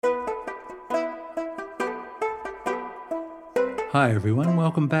Hi everyone,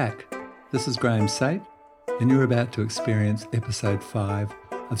 welcome back. This is Graham Sate, and you're about to experience episode 5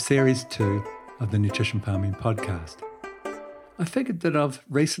 of series 2 of the Nutrition Farming podcast. I figured that I've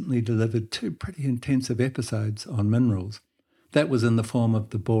recently delivered 2 pretty intensive episodes on minerals. That was in the form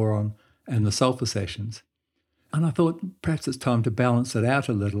of the boron and the sulfur sessions. And I thought perhaps it's time to balance it out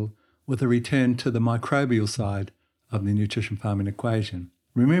a little with a return to the microbial side of the nutrition farming equation.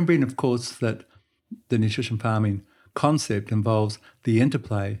 Remembering, of course, that the nutrition farming concept involves the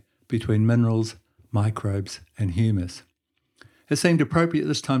interplay between minerals, microbes, and humus. It seemed appropriate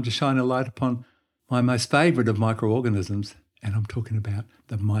this time to shine a light upon my most favourite of microorganisms, and I'm talking about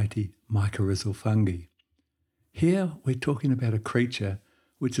the mighty mycorrhizal fungi. Here we're talking about a creature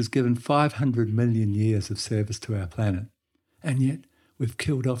which has given 500 million years of service to our planet, and yet we've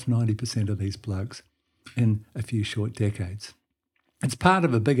killed off 90% of these blokes in a few short decades. It's part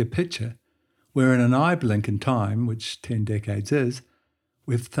of a bigger picture where in an eye blink in time, which 10 decades is,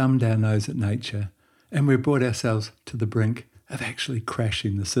 we've thumbed our nose at nature and we've brought ourselves to the brink of actually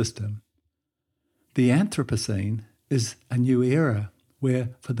crashing the system. The Anthropocene is a new era where,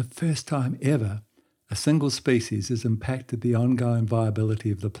 for the first time ever, a single species has impacted the ongoing viability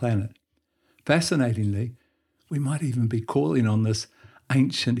of the planet. Fascinatingly, we might even be calling on this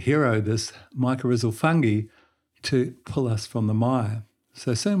ancient hero, this mycorrhizal fungi, to pull us from the mire.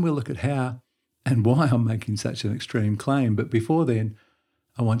 So soon we'll look at how and why I'm making such an extreme claim. But before then,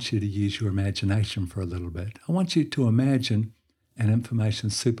 I want you to use your imagination for a little bit. I want you to imagine an information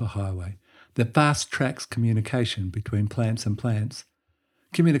superhighway that fast tracks communication between plants and plants,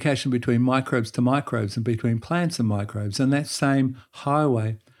 communication between microbes to microbes and between plants and microbes. And that same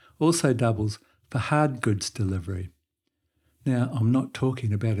highway also doubles for hard goods delivery. Now, I'm not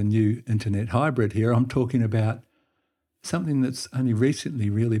talking about a new internet hybrid here. I'm talking about something that's only recently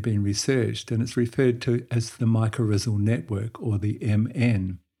really been researched, and it's referred to as the mycorrhizal network, or the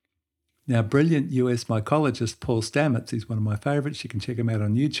MN. Now, brilliant US mycologist Paul Stamets, he's one of my favourites, you can check him out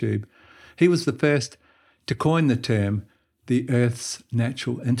on YouTube, he was the first to coin the term the Earth's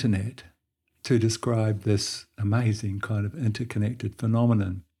natural internet to describe this amazing kind of interconnected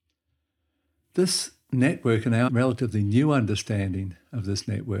phenomenon. This network and our relatively new understanding of this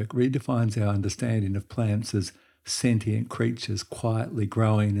network redefines our understanding of plants as sentient creatures quietly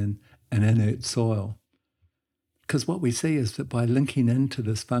growing in an inert soil. Because what we see is that by linking into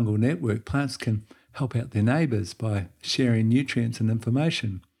this fungal network, plants can help out their neighbours by sharing nutrients and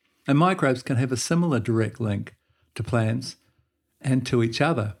information. And microbes can have a similar direct link to plants and to each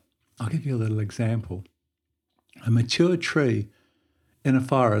other. I'll give you a little example. A mature tree in a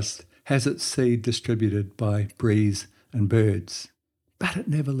forest has its seed distributed by breeze and birds, but it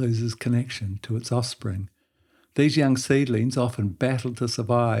never loses connection to its offspring. These young seedlings often battle to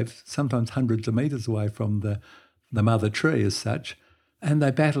survive, sometimes hundreds of metres away from the mother tree as such, and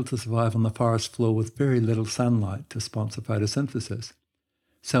they battle to survive on the forest floor with very little sunlight to sponsor photosynthesis.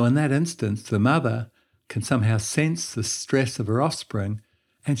 So in that instance, the mother can somehow sense the stress of her offspring,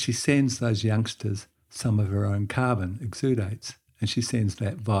 and she sends those youngsters some of her own carbon exudates, and she sends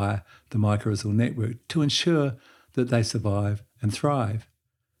that via the mycorrhizal network to ensure that they survive and thrive.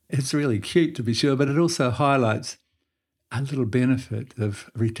 It's really cute to be sure, but it also highlights a little benefit of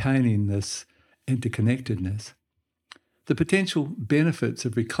retaining this interconnectedness. The potential benefits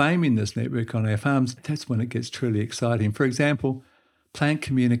of reclaiming this network on our farms, that's when it gets truly exciting. For example, plant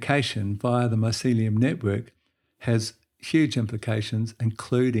communication via the mycelium network has huge implications,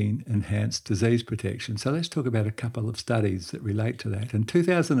 including enhanced disease protection. So let's talk about a couple of studies that relate to that. In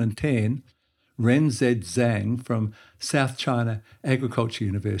 2010, Ren Z. Zhang from South China Agriculture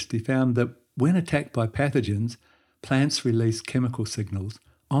University found that when attacked by pathogens, plants release chemical signals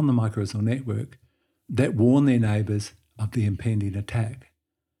on the mycorrhizal network that warn their neighbours of the impending attack.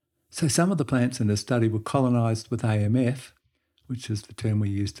 So some of the plants in this study were colonised with AMF, which is the term we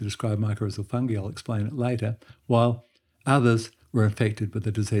use to describe mycorrhizal fungi, I'll explain it later, while others were infected with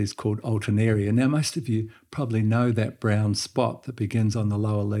a disease called Alternaria. Now, most of you probably know that brown spot that begins on the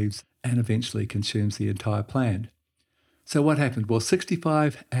lower leaves and eventually consumes the entire plant. So what happened? Well,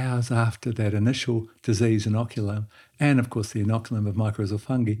 65 hours after that initial disease inoculum, and of course the inoculum of mycorrhizal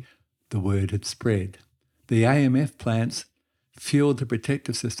fungi, the word had spread. The AMF plants fueled the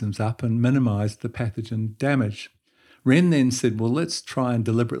protective systems up and minimised the pathogen damage. Ren then said, well, let's try and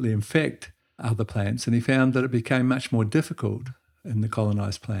deliberately infect other plants, and he found that it became much more difficult in the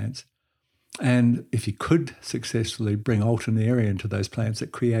colonised plants. And if you could successfully bring Alternaria into those plants,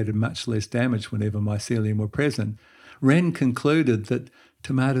 it created much less damage whenever mycelium were present. Ren concluded that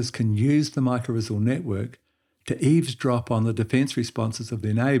tomatoes can use the mycorrhizal network to eavesdrop on the defence responses of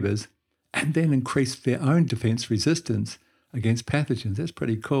their neighbours and then increase their own defence resistance against pathogens. That's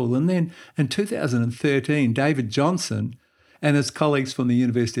pretty cool. And then in 2013, David Johnson and his colleagues from the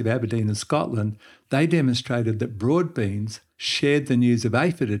University of Aberdeen in Scotland, they demonstrated that broad beans shared the news of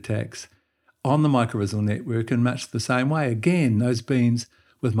aphid attacks on the mycorrhizal network in much the same way. Again, those beans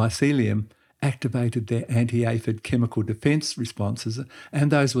with mycelium activated their anti-aphid chemical defence responses,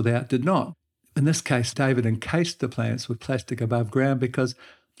 and those without did not. In this case, David encased the plants with plastic above ground because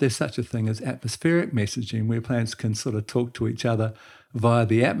there's such a thing as atmospheric messaging, where plants can sort of talk to each other via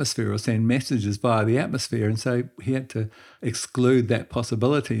the atmosphere or send messages via the atmosphere. And so he had to exclude that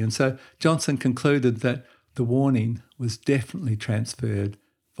possibility. And so Johnson concluded that the warning was definitely transferred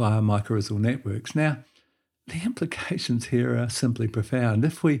via mycorrhizal networks. Now, the implications here are simply profound.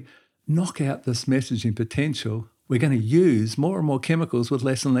 If we knock out this messaging potential, we're going to use more and more chemicals with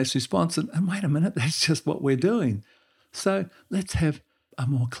less and less response. And wait a minute, that's just what we're doing. So let's have a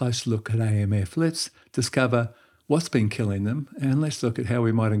more close look at AMF. Let's discover what's been killing them, and let's look at how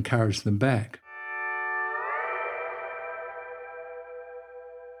we might encourage them back.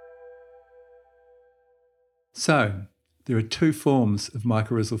 So there are two forms of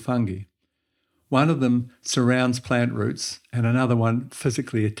mycorrhizal fungi. One of them surrounds plant roots, and another one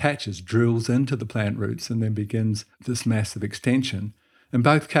physically attaches, drills into the plant roots, and then begins this massive extension. In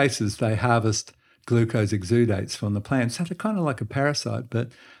both cases, they harvest glucose exudates from the plant. So they're kind of like a parasite,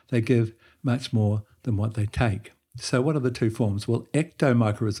 but they give much more than what they take. So what are the two forms? Well,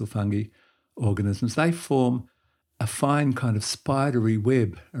 ectomycorrhizal fungi organisms, they form a fine kind of spidery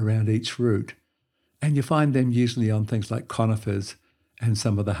web around each root. And you find them usually on things like conifers and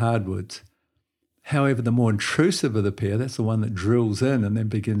some of the hardwoods. However, the more intrusive of the pair, that's the one that drills in and then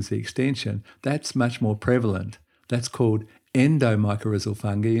begins the extension, that's much more prevalent. That's called endomycorrhizal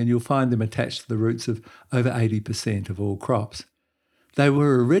fungi, and you'll find them attached to the roots of over 80% of all crops. They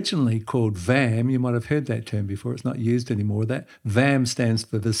were originally called VAM. You might have heard that term before. It's not used anymore. That VAM stands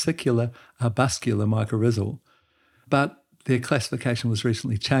for vesicular arbuscular mycorrhizal, but their classification was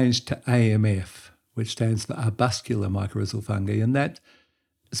recently changed to AMF, which stands for arbuscular mycorrhizal fungi, and that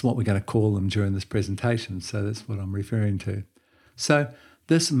is what we're going to call them during this presentation. So that's what I'm referring to. So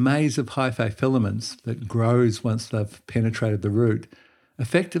this maze of hyphae filaments that grows once they've penetrated the root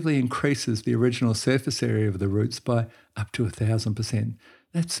effectively increases the original surface area of the roots by up to 1,000%.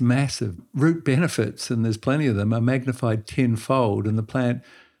 That's massive. Root benefits, and there's plenty of them, are magnified tenfold, and the plant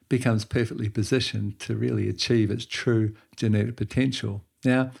becomes perfectly positioned to really achieve its true genetic potential.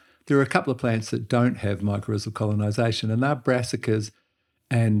 Now, there are a couple of plants that don't have mycorrhizal colonisation, and they're brassicas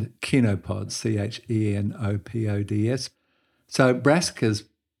and chenopods, Chenopods. So brassicas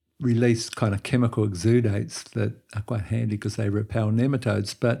release kind of chemical exudates that are quite handy because they repel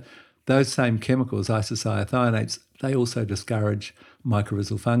nematodes, but those same chemicals, isocyanates, they also discourage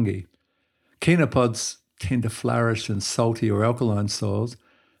mycorrhizal fungi. Chenopods tend to flourish in salty or alkaline soils.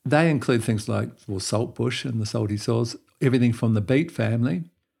 They include things like saltbush in the salty soils, everything from the beet family,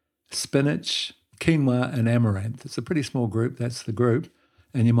 spinach, quinoa and amaranth. It's a pretty small group, that's the group.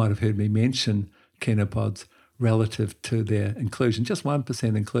 And you might have heard me mention chenopods relative to their inclusion, just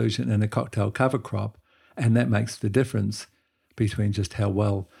 1% inclusion in a cocktail cover crop, and that makes the difference between just how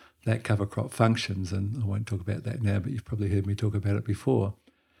well that cover crop functions. And I won't talk about that now, but you've probably heard me talk about it before.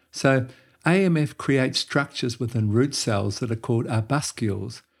 So AMF creates structures within root cells that are called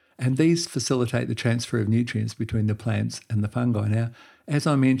arbuscules, and these facilitate the transfer of nutrients between the plants and the fungi. Now, as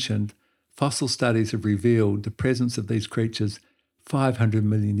I mentioned, fossil studies have revealed the presence of these creatures 500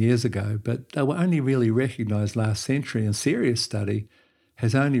 million years ago, but they were only really recognised last century, and serious study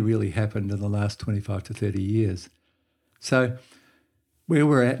has only really happened in the last 25 to 30 years. So where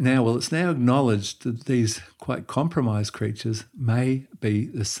we're at now, well, it's now acknowledged that these quite compromised creatures may be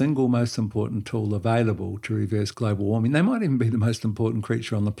the single most important tool available to reverse global warming. They might even be the most important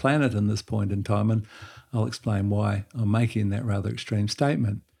creature on the planet in this point in time, and I'll explain why I'm making that rather extreme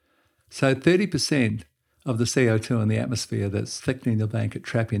statement. So 30% of the CO2 in the atmosphere that's thickening the blanket,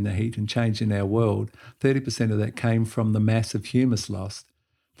 trapping the heat and changing our world, 30% of that came from the massive humus loss,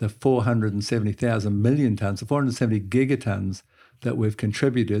 the 470,000 million tonnes, the 470 gigatons that we've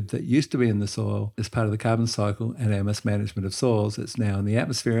contributed that used to be in the soil as part of the carbon cycle and our mismanagement of soils. It's now in the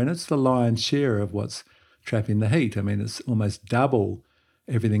atmosphere, and it's the lion's share of what's trapping the heat. I mean, it's almost double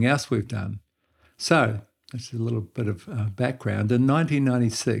everything else we've done. So that's a little bit of background. In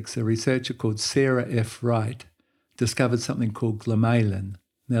 1996, a researcher called Sarah F. Wright discovered something called glomalin.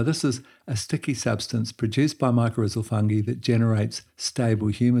 Now, this is a sticky substance produced by mycorrhizal fungi that generates stable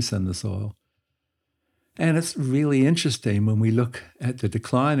humus in the soil. And it's really interesting when we look at the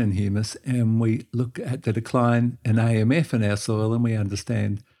decline in humus and we look at the decline in AMF in our soil, and we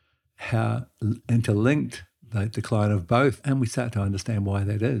understand how interlinked the decline of both, and we start to understand why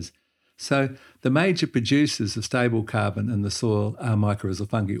that is. So the major producers of stable carbon in the soil are mycorrhizal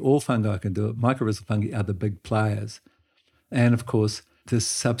fungi. All fungi can do it. Mycorrhizal fungi are the big players. And of course, this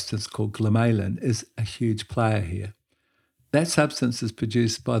substance called glomalin is a huge player here. That substance is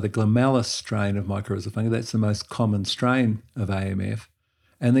produced by the glomellus strain of mycorrhizal fungi. That's the most common strain of AMF.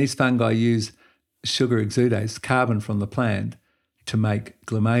 And these fungi use sugar exudates, carbon from the plant, to make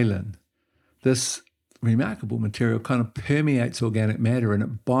glomalin. This remarkable material kind of permeates organic matter and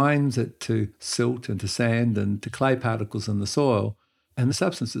it binds it to silt and to sand and to clay particles in the soil. And the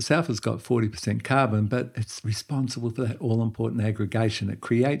substance itself has got 40% carbon, but it's responsible for that all-important aggregation. It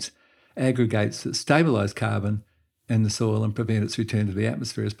creates aggregates that stabilise carbon in the soil and prevent its return to the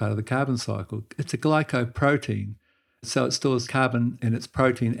atmosphere as part of the carbon cycle. It's a glycoprotein, so it stores carbon in its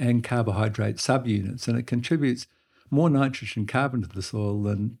protein and carbohydrate subunits, and it contributes more nitrogen carbon to the soil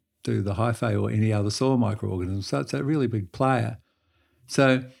than do the hyphae or any other soil microorganisms. So it's a really big player.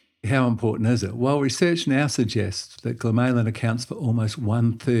 So how important is it? Well, research now suggests that glomalin accounts for almost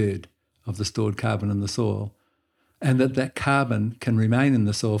 1/3 of the stored carbon in the soil, and that carbon can remain in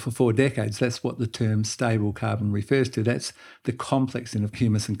the soil for 4 decades. That's what the term stable carbon refers to. That's the complexing of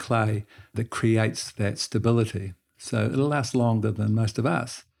humus and clay that creates that stability. So it'll last longer than most of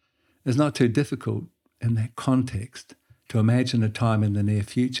us. It's not too difficult in that context to imagine a time in the near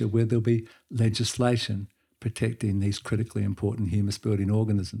future where there'll be legislation protecting these critically important humus-building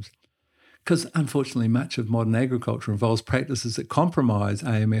organisms. Because unfortunately, much of modern agriculture involves practices that compromise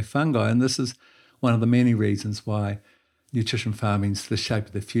AMF fungi, and this is one of the many reasons why nutrition farming is the shape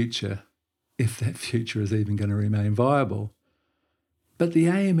of the future, if that future is even going to remain viable. But the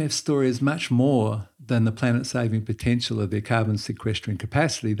AMF story is much more than the planet-saving potential of their carbon sequestering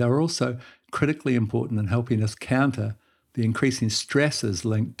capacity. They're also critically important in helping us counter the increasing stresses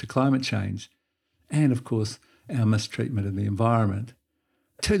linked to climate change and, of course, our mistreatment of the environment.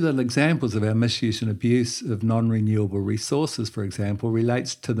 2 little examples of our misuse and abuse of non-renewable resources, for example,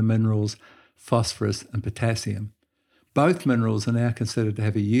 relates to the minerals phosphorus and potassium. Both minerals are now considered to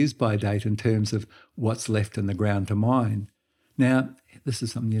have a use-by date in terms of what's left in the ground to mine. Now, this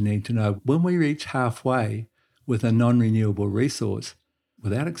is something you need to know. When we reach halfway with a non-renewable resource,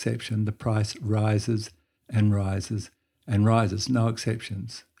 without exception, the price rises and rises and rises, no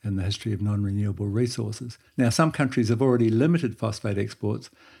exceptions in the history of non-renewable resources. Now, some countries have already limited phosphate exports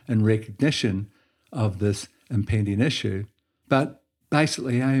in recognition of this impending issue, but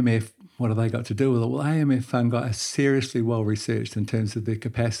basically AMF, what have they got to do with it? Well, AMF fungi are seriously well researched in terms of their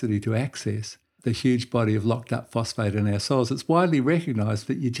capacity to access the huge body of locked up phosphate in our soils. It's widely recognised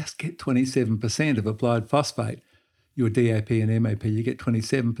that you just get 27% of applied phosphate, your DAP and MAP, you get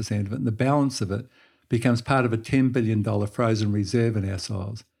 27% of it, and the balance of it becomes part of a $10 billion frozen reserve in our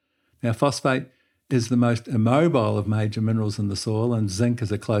soils. Now, phosphate is the most immobile of major minerals in the soil, and zinc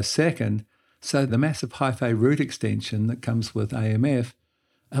is a close second, so the massive hyphae root extension that comes with AMF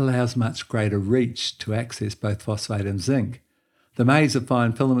allows much greater reach to access both phosphate and zinc. The maze of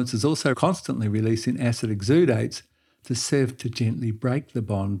fine filaments is also constantly releasing acid exudates to serve to gently break the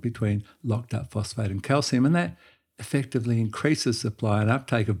bond between locked up phosphate and calcium, and that effectively increases supply and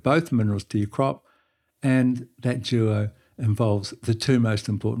uptake of both minerals to your crop, and that duo involves the 2 most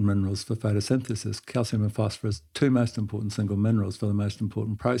important minerals for photosynthesis, calcium and phosphorus, 2 most important single minerals for the most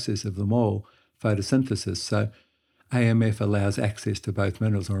important process of them all, photosynthesis. So AMF allows access to both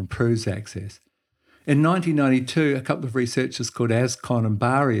minerals or improves access. In 1992, a couple of researchers called Ascon and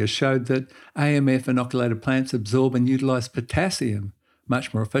Baria showed that AMF inoculated plants absorb and utilise potassium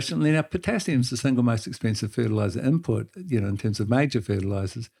much more efficiently. Now, potassium is the single most expensive fertiliser input, in terms of major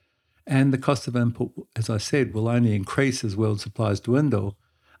fertilisers, and the cost of input, as I said, will only increase as world supplies dwindle.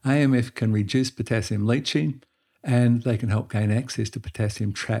 AMF can reduce potassium leaching, and they can help gain access to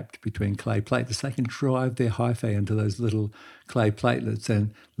potassium trapped between clay platelets. They can drive their hyphae into those little clay platelets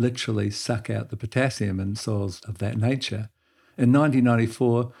and literally suck out the potassium in soils of that nature. In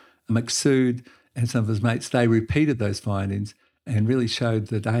 1994, Maqsood and some of his mates, they repeated those findings and really showed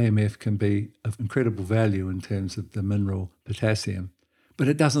that AMF can be of incredible value in terms of the mineral potassium. But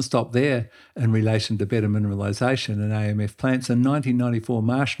it doesn't stop there in relation to better mineralisation in AMF plants. In 1994,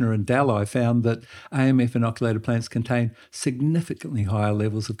 Marshner and Dalai found that AMF inoculated plants contain significantly higher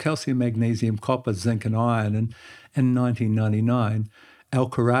levels of calcium, magnesium, copper, zinc and iron. And in 1999,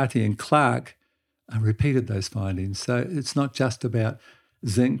 Al-Kharati and Clark repeated those findings. So it's not just about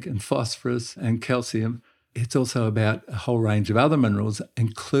zinc and phosphorus and calcium. It's also about a whole range of other minerals,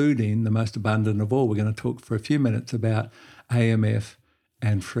 including the most abundant of all. We're going to talk for a few minutes about AMF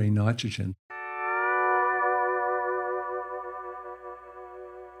and free nitrogen.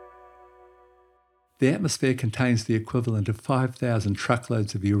 the atmosphere contains the equivalent of 5,000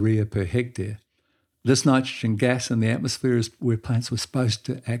 truckloads of urea per hectare. This nitrogen gas in the atmosphere is where plants were supposed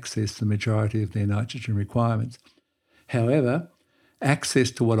to access the majority of their nitrogen requirements. However,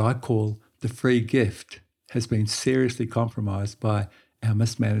 access to what I call the free gift has been seriously compromised by our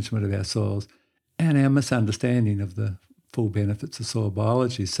mismanagement of our soils and our misunderstanding of the full benefits of soil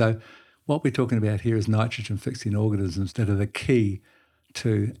biology. So what we're talking about here is nitrogen-fixing organisms that are the key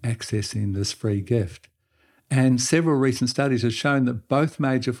to accessing this free gift. And several recent studies have shown that both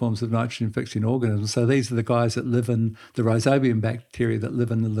major forms of nitrogen-fixing organisms, so these are the guys that live in the rhizobium bacteria that live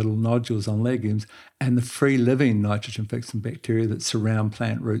in the little nodules on legumes, and the free-living nitrogen-fixing bacteria that surround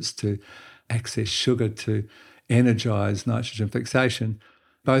plant roots to access sugar to energize nitrogen fixation.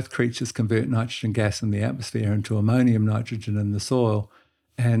 Both creatures convert nitrogen gas in the atmosphere into ammonium nitrogen in the soil,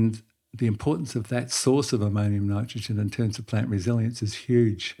 and the importance of that source of ammonium nitrogen in terms of plant resilience is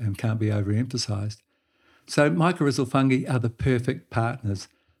huge and can't be overemphasized. So mycorrhizal fungi are the perfect partners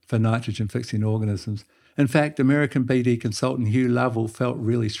for nitrogen-fixing organisms. In fact, American BD consultant Hugh Lovell felt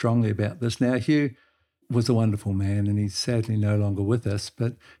really strongly about this. Now, Hugh was a wonderful man, and he's sadly no longer with us,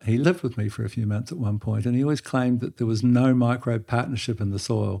 but he lived with me for a few months at one point, and he always claimed that there was no microbe partnership in the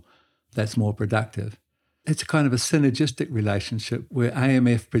soil that's more productive. It's a kind of a synergistic relationship where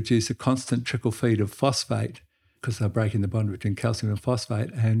AMF produce a constant trickle feed of phosphate because they're breaking the bond between calcium and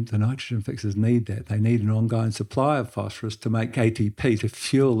phosphate, and the nitrogen fixers need that. They need an ongoing supply of phosphorus to make ATP to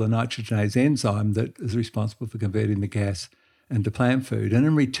fuel the nitrogenase enzyme that is responsible for converting the gas into plant food. And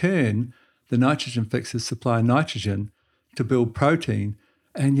in return, the nitrogen fixers supply nitrogen to build protein,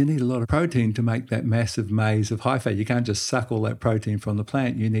 and you need a lot of protein to make that massive maze of hyphae. You can't just suck all that protein from the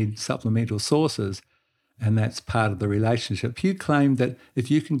plant. You need supplemental sources, and that's part of the relationship. Hugh claimed that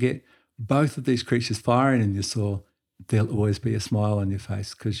if you can get both of these creatures firing in your soil, there'll always be a smile on your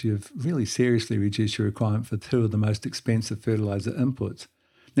face because you've really seriously reduced your requirement for two of the most expensive fertilizer inputs.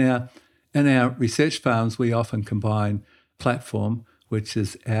 Now, in our research farms, we often combine platform, which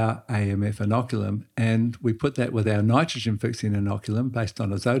is our AMF inoculum, and we put that with our nitrogen-fixing inoculum based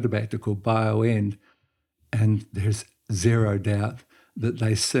on Azotobacter called BioEnd, and there's zero doubt that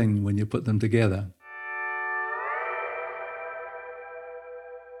they sing when you put them together.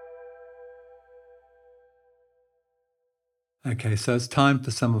 Okay, so it's time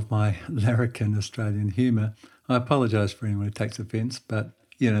for some of my larrikin Australian humour. I apologise for anyone who takes offence, but,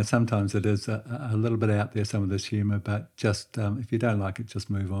 sometimes it is a little bit out there, some of this humour, but just if you don't like it, just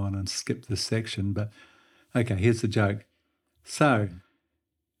move on and skip this section. But, okay, here's the joke. So,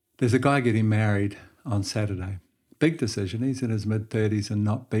 there's a guy getting married on Saturday. Big decision. He's in his mid-30s and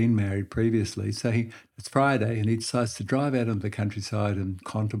not been married previously. So it's Friday and he decides to drive out into the countryside and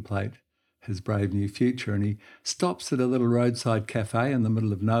contemplate his brave new future. And he stops at a little roadside cafe in the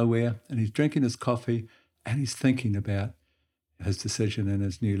middle of nowhere, and he's drinking his coffee and he's thinking about his decision in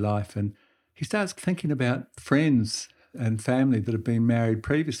his new life. And he starts thinking about friends and family that have been married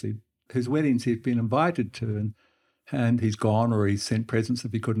previously, whose weddings he'd been invited to, and he's gone or he's sent presents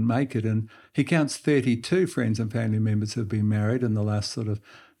if he couldn't make it. And he counts 32 friends and family members who have been married in the last sort of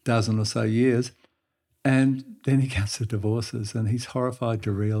dozen or so years. And then he counts the divorces, and he's horrified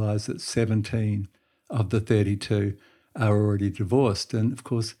to realise that 17 of the 32 are already divorced. And of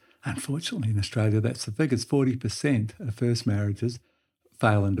course, unfortunately in Australia, that's the figure. 40% of first marriages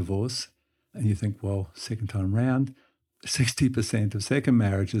fail in divorce. And you think, well, second time round, 60% of second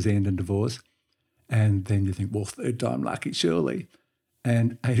marriages end in divorce. And then you think, well, third time lucky, surely.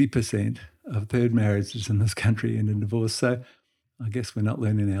 And 80% of third marriages in this country end in divorce. So I guess we're not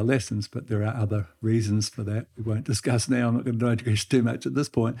learning our lessons, but there are other reasons for that we won't discuss now. I'm not going to digress too much at this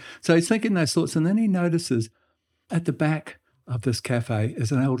point. So he's thinking those thoughts, and then he notices at the back of this cafe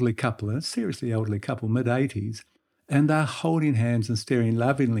is an elderly couple, and a seriously elderly couple, mid-80s, and they're holding hands and staring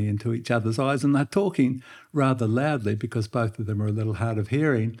lovingly into each other's eyes, and they're talking rather loudly because both of them are a little hard of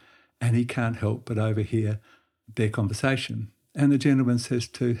hearing, and he can't help but overhear their conversation. And the gentleman says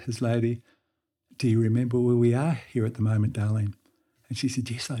to his lady, "Do you remember where we are here at the moment, darling?" And she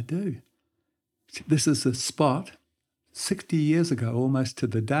said, "Yes, I do. This is the spot 60 years ago, almost to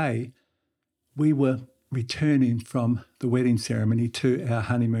the day, we were returning from the wedding ceremony to our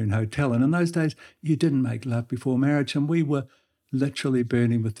honeymoon hotel. And in those days, you didn't make love before marriage, and we were literally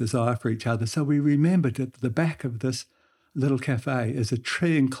burning with desire for each other. So we remembered at the back of this little cafe is a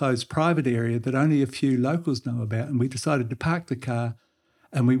tree-enclosed private area that only a few locals know about. And we decided to park the car,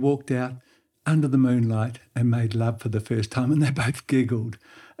 and we walked out under the moonlight and made love for the first time." And they both giggled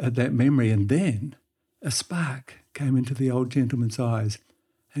at that memory. And then a spark came into the old gentleman's eyes.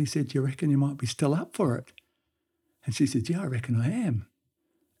 And he said, "Do you reckon you might be still up for it?" And she said, "Yeah, I reckon I am."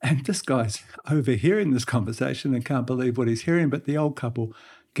 And this guy's overhearing this conversation and can't believe what he's hearing. But the old couple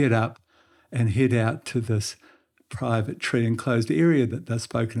get up and head out to this private tree enclosed area that they've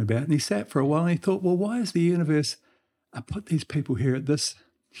spoken about. And he sat for a while and he thought, well, why is the universe put these people here at this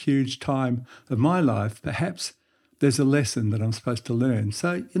huge time of my life? Perhaps there's a lesson that I'm supposed to learn.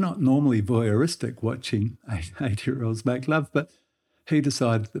 So you're not normally voyeuristic watching 8-year-olds make love, but he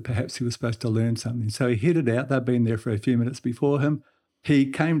decided that perhaps he was supposed to learn something. So he headed out. They'd been there for a few minutes before him.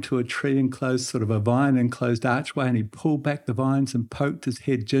 He came to a tree enclosed, sort of a vine enclosed archway, and he pulled back the vines and poked his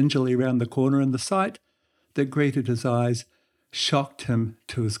head gingerly around the corner, and the sight that greeted his eyes shocked him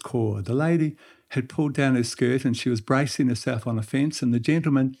to his core. The lady had pulled down her skirt and she was bracing herself on a fence, and the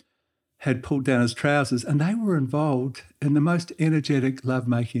gentleman had pulled down his trousers, and they were involved in the most energetic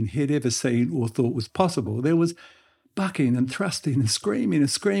lovemaking he'd ever seen or thought was possible. There was bucking and thrusting and screaming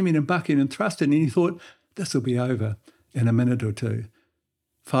and bucking and thrusting, and he thought, this will be over in a minute or two.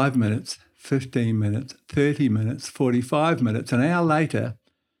 5 minutes, 15 minutes, 30 minutes, 45 minutes. An hour later,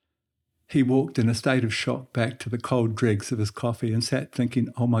 he walked in a state of shock back to the cold dregs of his coffee and sat thinking,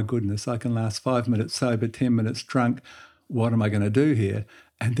 oh my goodness, I can last 5 minutes sober, 10 minutes drunk. What am I going to do here?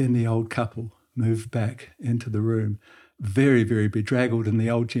 And then the old couple moved back into the room, very, very bedraggled, and the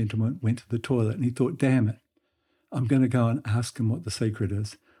old gentleman went to the toilet and he thought, damn it, I'm going to go and ask him what the secret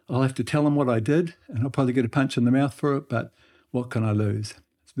is. I'll have to tell him what I did and I'll probably get a punch in the mouth for it, but what can I lose?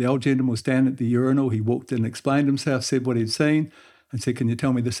 So the old gentleman was standing at the urinal. He walked in, explained himself, said what he'd seen, and said, can you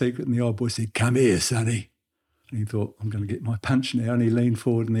tell me the secret? And the old boy said, come here, sonny. And he thought, I'm going to get my punch now. And he leaned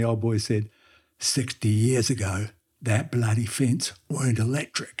forward and the old boy said, 60 years ago, that bloody fence weren't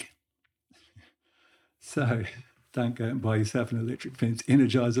electric. So don't go and buy yourself an electric fence.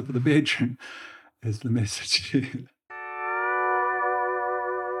 Energizer for the bedroom is the message.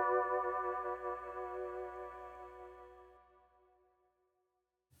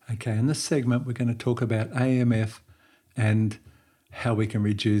 Okay, in this segment, we're going to talk about AMF and how we can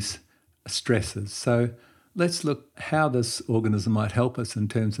reduce stresses. So let's look how this organism might help us in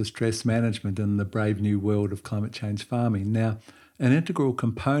terms of stress management in the brave new world of climate change farming. Now, an integral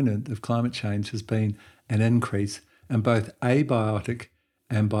component of climate change has been an increase in both abiotic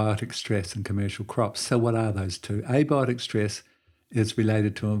and biotic stress in commercial crops. So what are those two? Abiotic stress is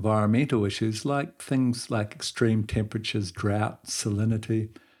related to environmental issues like things like extreme temperatures, drought, salinity,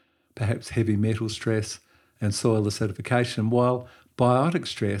 perhaps heavy metal stress and soil acidification, while biotic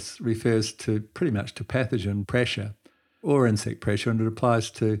stress refers to pretty much to pathogen pressure or insect pressure, and it applies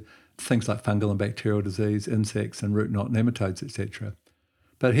to things like fungal and bacterial disease, insects and root knot nematodes, etc.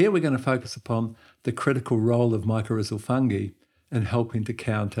 But here we're going to focus upon the critical role of mycorrhizal fungi in helping to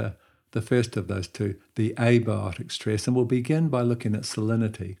counter the first of those two, the abiotic stress, and we'll begin by looking at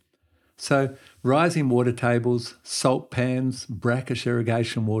salinity. So rising water tables, salt pans, brackish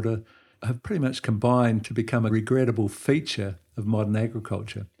irrigation water have pretty much combined to become a regrettable feature of modern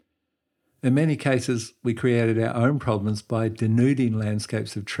agriculture. In many cases, we created our own problems by denuding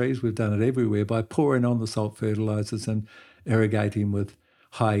landscapes of trees. We've done it everywhere by pouring on the salt fertilisers and irrigating with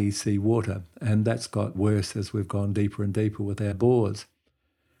high EC water. And that's got worse as we've gone deeper and deeper with our bores.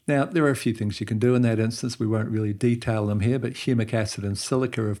 Now, there are a few things you can do in that instance. We won't really detail them here, but humic acid and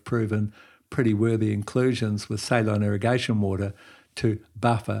silica have proven pretty worthy inclusions with saline irrigation water to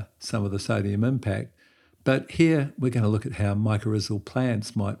buffer some of the sodium impact. But here we're going to look at how mycorrhizal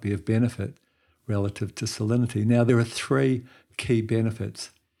plants might be of benefit relative to salinity. Now, there are three key benefits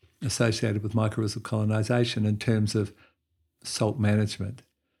associated with mycorrhizal colonisation in terms of salt management.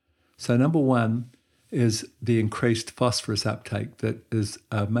 So number one is the increased phosphorus uptake that is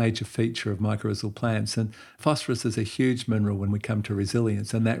a major feature of mycorrhizal plants. And phosphorus is a huge mineral when we come to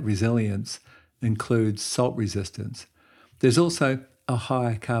resilience, and that resilience includes salt resistance. There's also a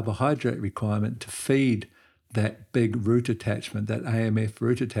high carbohydrate requirement to feed that big root attachment, that AMF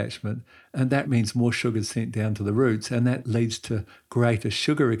root attachment, and that means more sugar sent down to the roots, and that leads to greater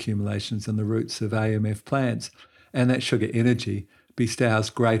sugar accumulations in the roots of AMF plants, and that sugar energy bestows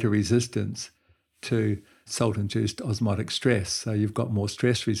greater resistance to salt-induced osmotic stress. So you've got more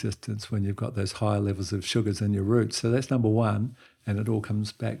stress resistance when you've got those higher levels of sugars in your roots. So that's number one, and it all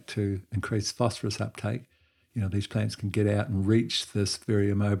comes back to increased phosphorus uptake. You know, these plants can get out and reach this very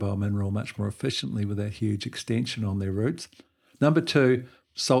immobile mineral much more efficiently with that huge extension on their roots. Number two,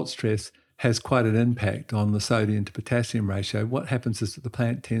 salt stress has quite an impact on the sodium to potassium ratio. What happens is that the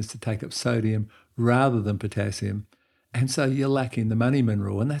plant tends to take up sodium rather than potassium, and so you're lacking the money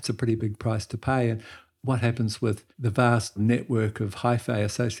mineral, and that's a pretty big price to pay. And what happens with the vast network of hyphae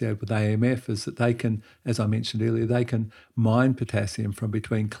associated with AMF is that they can, as I mentioned earlier, they can mine potassium from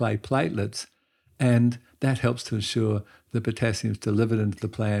between clay platelets, and that helps to ensure the potassium is delivered into the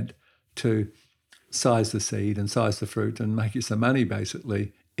plant to size the seed and size the fruit and make you some money,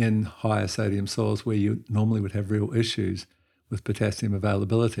 basically, in higher sodium soils where you normally would have real issues with potassium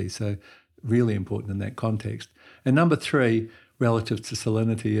availability. So really important in that context. And number 3, relative to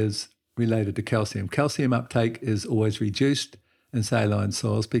salinity, is related to calcium. Calcium uptake is always reduced in saline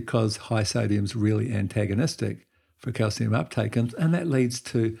soils because high sodium is really antagonistic for calcium uptake, and that leads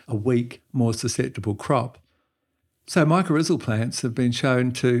to a weak, more susceptible crop. So mycorrhizal plants have been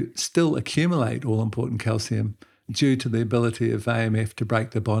shown to still accumulate all-important calcium due to the ability of AMF to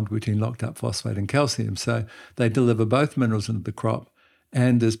break the bond between locked-up phosphate and calcium. So they deliver both minerals into the crop,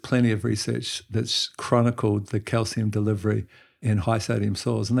 and there's plenty of research that's chronicled the calcium delivery in high sodium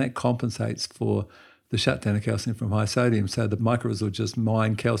soils, and that compensates for the shutdown of calcium from high sodium. So the mycorrhizal just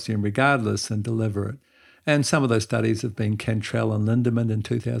mine calcium regardless and deliver it. And some of those studies have been Cantrell and Lindemann in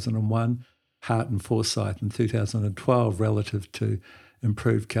 2001, Hart and Forsyth in 2012, relative to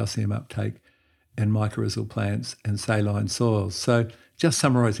improved calcium uptake in mycorrhizal plants and saline soils. So just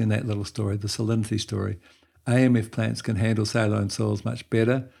summarising that little story, the salinity story, AMF plants can handle saline soils much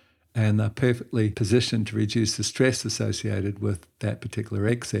better, and they're perfectly positioned to reduce the stress associated with that particular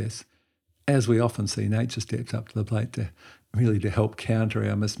excess. As we often see, nature steps up to the plate to help counter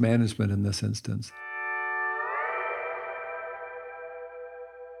our mismanagement in this instance.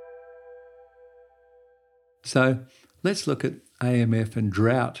 So let's look at AMF and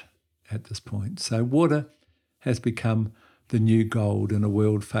drought at this point. So water has become the new gold in a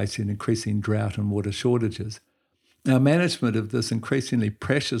world facing increasing drought and water shortages. Now, management of this increasingly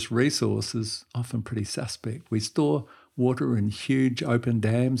precious resource is often pretty suspect. We store water in huge open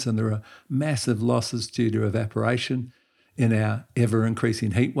dams, and there are massive losses due to evaporation in our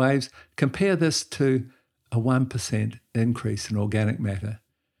ever-increasing heat waves. Compare this to a 1% increase in organic matter.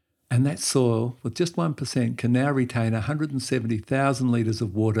 And that soil, with just 1%, can now retain 170,000 litres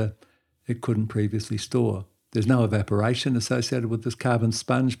of water it couldn't previously store. There's no evaporation associated with this carbon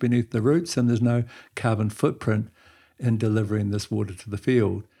sponge beneath the roots, and there's no carbon footprint in delivering this water to the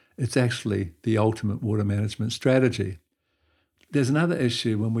field. It's actually the ultimate water management strategy. There's another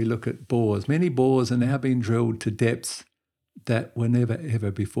issue when we look at bores. Many bores are now being drilled to depths that were never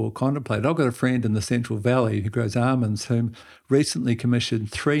ever before contemplated. I've got a friend in the Central Valley who grows almonds whom recently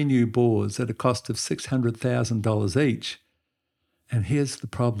commissioned 3 new bores at a cost of $600,000 each. And here's the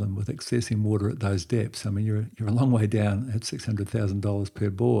problem with accessing water at those depths. I mean, you're a long way down at $600,000 per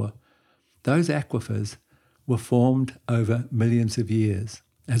bore. Those aquifers were formed over millions of years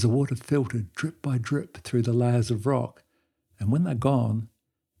as the water filtered drip by drip through the layers of rock. And when they're gone,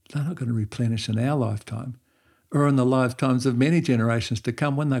 they're not going to replenish in our lifetime or in the lifetimes of many generations to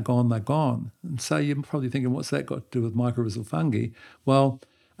come. When they're gone, they're gone. And so you're probably thinking, what's that got to do with mycorrhizal fungi? Well,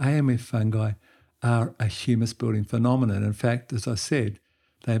 AMF fungi are a humus-building phenomenon. In fact, as I said,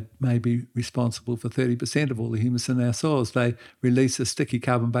 they may be responsible for 30% of all the humus in our soils. They release a sticky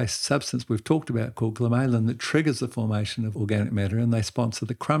carbon-based substance we've talked about called glomalin that triggers the formation of organic matter, and they sponsor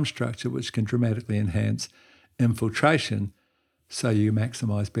the crumb structure, which can dramatically enhance infiltration so you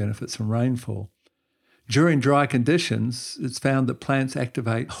maximise benefits from rainfall. During dry conditions, it's found that plants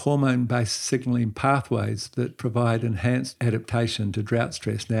activate hormone-based signalling pathways that provide enhanced adaptation to drought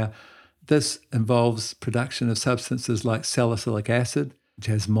stress. Now, this involves production of substances like salicylic acid,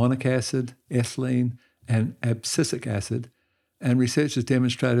 jasmonic acid, ethylene, and abscisic acid. And research has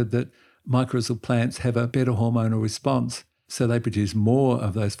demonstrated that mycorrhizal plants have a better hormonal response, so they produce more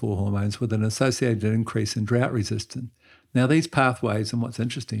of those 4 hormones with an associated increase in drought resistance. Now, these pathways, and what's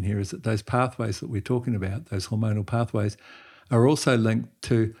interesting here is that those pathways that we're talking about, those hormonal pathways, are also linked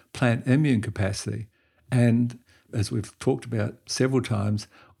to plant immune capacity. And as we've talked about several times,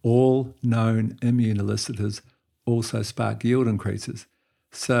 all known immune elicitors also spark yield increases.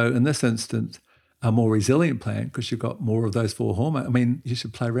 So in this instance, a more resilient plant, because you've got more of those 4 hormones. I mean, you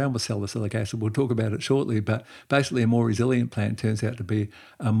should play around with salicylic acid. We'll talk about it shortly, but basically a more resilient plant turns out to be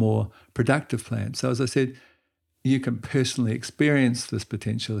a more productive plant. So as I said, you can personally experience this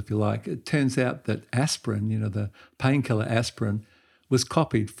potential if you like. It turns out that aspirin, the painkiller aspirin, was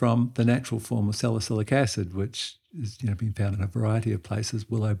copied from the natural form of salicylic acid, which is been found in a variety of places,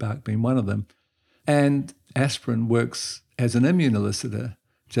 willow bark being one of them. And aspirin works as an immune elicitor,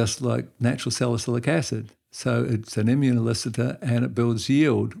 just like natural salicylic acid. So it's an immune elicitor and it builds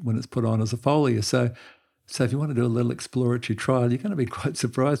yield when it's put on as a foliar. So if you want to do a little exploratory trial, you're going to be quite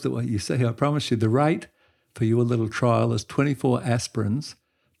surprised at what you see. I promise you the rate for your little trial is 24 aspirins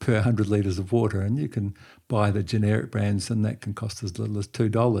per 100 litres of water. And you can buy the generic brands, and that can cost as little as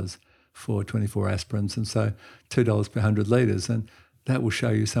 $2 for 24 aspirins. And so $2 per 100 litres. And that will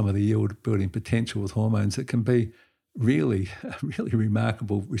show you some of the yield building potential with hormones. It can be really, really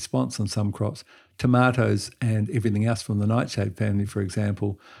remarkable response on some crops. Tomatoes and everything else from the nightshade family, for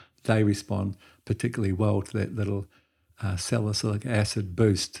example, they respond particularly well to that little salicylic acid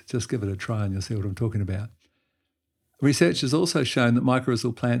boost. Just give it a try and you'll see what I'm talking about. Research has also shown that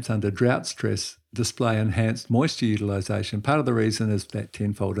mycorrhizal plants under drought stress display enhanced moisture utilisation. Part of the reason is that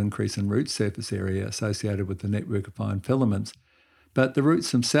tenfold increase in root surface area associated with the network of fine filaments. But the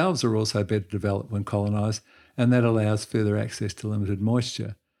roots themselves are also better developed when colonised, and that allows further access to limited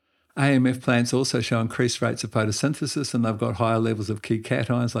moisture. AMF plants also show increased rates of photosynthesis, and they've got higher levels of key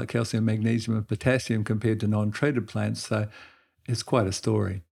cations like calcium, magnesium, and potassium compared to non-treated plants, so it's quite a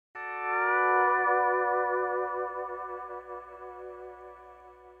story.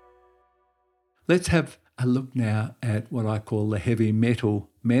 Let's have a look now at what I call the heavy metal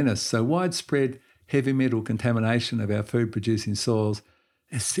menace. So widespread heavy metal contamination of our food-producing soils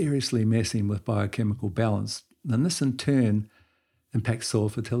is seriously messing with biochemical balance. And this in turn impacts soil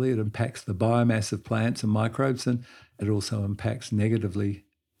fertility, it impacts the biomass of plants and microbes, and it also impacts negatively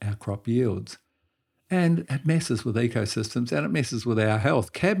our crop yields. And it messes with ecosystems and it messes with our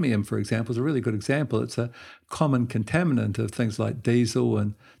health. Cadmium, for example, is a really good example. It's a common contaminant of things like diesel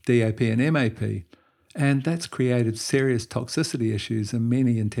and DAP and MAP. And that's created serious toxicity issues in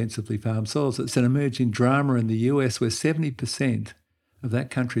many intensively farmed soils. It's an emerging drama in the US where 70% of that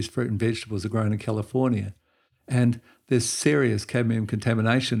country's fruit and vegetables are grown in California. And there's serious cadmium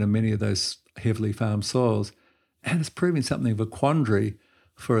contamination in many of those heavily farmed soils. And it's proving something of a quandary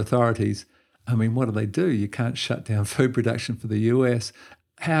for authorities. I mean, what do? You can't shut down food production for the US.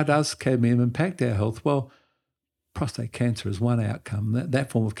 How does cadmium impact our health? Well, prostate cancer is one outcome.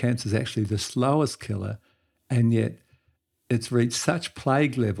 That form of cancer is actually the slowest killer, and yet it's reached such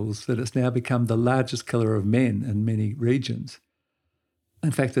plague levels that it's now become the largest killer of men in many regions.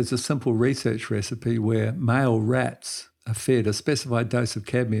 In fact, there's a simple research recipe where male rats are fed a specified dose of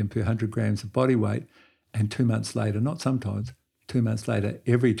cadmium per 100 grams of body weight, and 2 months later, not sometimes, 2 months later,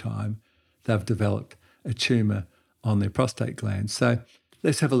 every time, they've developed a tumour on their prostate glands. So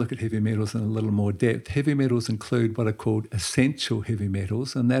let's have a look at heavy metals in a little more depth. Heavy metals include what are called essential heavy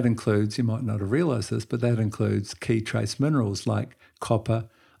metals, and that includes, you might not have realised this, but that includes key trace minerals like copper,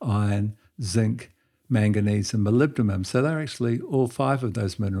 iron, zinc, manganese and molybdenum. So they're actually, all 5 of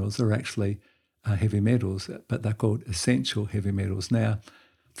those minerals are actually heavy metals, but they're called essential heavy metals. Now,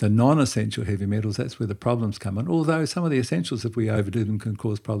 the non-essential heavy metals, that's where the problems come in, although some of the essentials, if we overdo them, can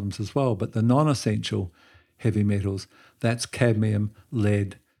cause problems as well. But the non-essential heavy metals, that's cadmium,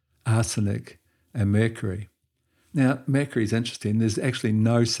 lead, arsenic, and mercury. Now, mercury is interesting. There's actually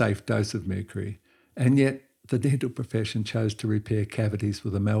no safe dose of mercury, and yet the dental profession chose to repair cavities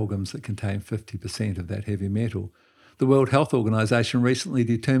with amalgams that contain 50% of that heavy metal. The World Health Organization recently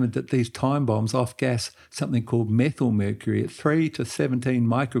determined that these time bombs off-gas something called methyl mercury at 3 to 17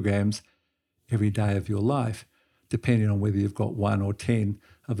 micrograms every day of your life, depending on whether you've got 1 or 10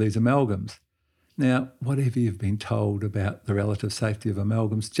 of these amalgams. Now, whatever you've been told about the relative safety of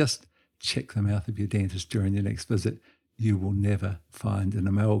amalgams, just check the mouth of your dentist during your next visit. You will never find an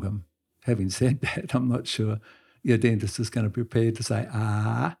amalgam. Having said that, I'm not sure your dentist is going to be prepared to say,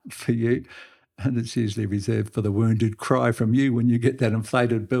 for you. And it's usually reserved for the wounded cry from you when you get that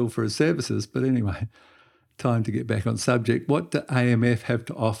inflated bill for his services. But anyway, time to get back on subject. What do AMF have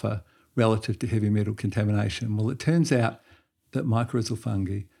to offer relative to heavy metal contamination? Well, it turns out that mycorrhizal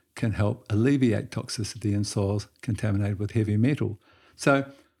fungi can help alleviate toxicity in soils contaminated with heavy metal. So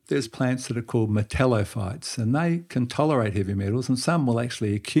there's plants that are called metallophytes, and they can tolerate heavy metals, and some will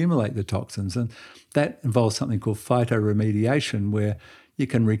actually accumulate the toxins. And that involves something called phytoremediation, where you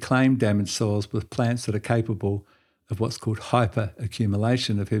can reclaim damaged soils with plants that are capable of what's called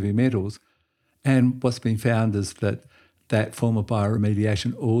hyperaccumulation of heavy metals. And what's been found is that that form of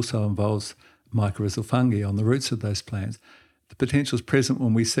bioremediation also involves mycorrhizal fungi on the roots of those plants. The potential is present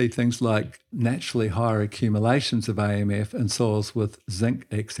when we see things like naturally higher accumulations of AMF in soils with zinc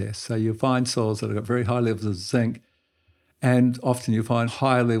excess. So you'll find soils that have got very high levels of zinc, and often you find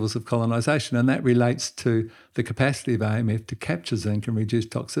higher levels of colonisation, and that relates to the capacity of AMF to capture zinc and reduce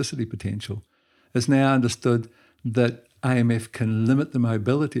toxicity potential. It's now understood that AMF can limit the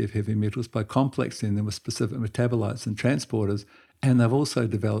mobility of heavy metals by complexing them with specific metabolites and transporters, and they've also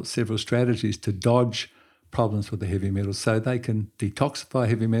developed several strategies to dodge problems with the heavy metals. So they can detoxify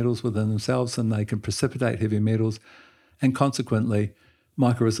heavy metals within themselves, and they can precipitate heavy metals, and consequently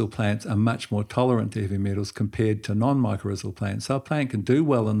mycorrhizal plants are much more tolerant to heavy metals compared to non-mycorrhizal plants. So a plant can do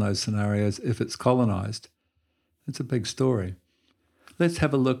well in those scenarios if it's colonised. It's a big story. Let's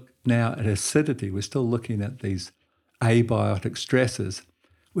have a look now at acidity. We're still looking at these abiotic stresses.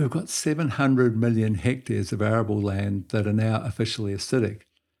 We've got 700 million hectares of arable land that are now officially acidic.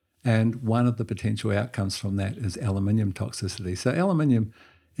 And one of the potential outcomes from that is aluminium toxicity. So aluminium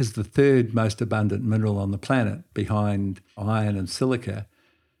is the third most abundant mineral on the planet behind iron and silica.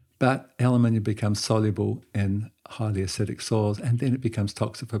 But aluminium becomes soluble in highly acidic soils, and then it becomes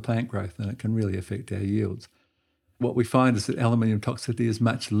toxic for plant growth, and it can really affect our yields. What we find is that aluminium toxicity is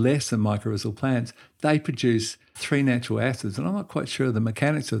much less in mycorrhizal plants. They produce three natural acids, and I'm not quite sure of the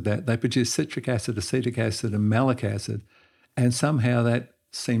mechanics of that. They produce citric acid, acetic acid, and malic acid, and somehow that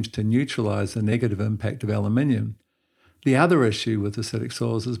seems to neutralise the negative impact of aluminium. The other issue with acidic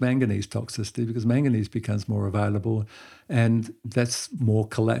soils is manganese toxicity, because manganese becomes more available, and that's more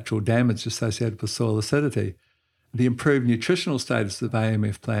collateral damage associated with soil acidity. The improved nutritional status of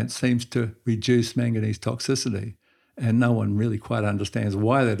AMF plants seems to reduce manganese toxicity, and no one really quite understands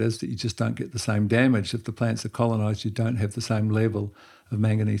why that is, that you just don't get the same damage. If the plants are colonised, you don't have the same level of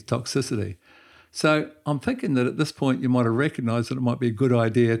manganese toxicity. So I'm thinking that at this point you might have recognised that it might be a good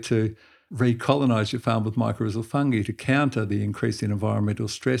idea to recolonise your farm with mycorrhizal fungi to counter the increasing environmental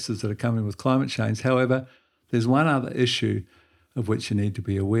stresses that are coming with climate change. However, there's one other issue of which you need to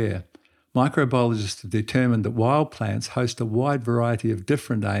be aware. Microbiologists have determined that wild plants host a wide variety of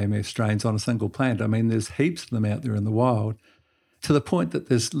different AMF strains on a single plant. I mean, there's heaps of them out there in the wild, to the point that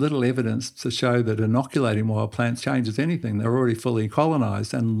there's little evidence to show that inoculating wild plants changes anything. They're already fully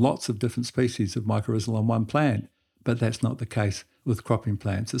colonised and lots of different species of mycorrhizal on one plant. But that's not the case with cropping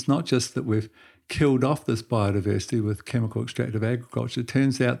plants. It's not just that we've killed off this biodiversity with chemical extractive agriculture. It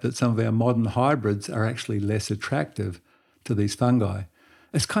turns out that some of our modern hybrids are actually less attractive to these fungi.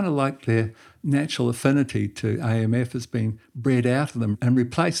 It's kind of like their natural affinity to AMF has been bred out of them and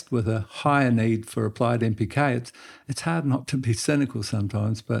replaced with a higher need for applied NPK. It's hard not to be cynical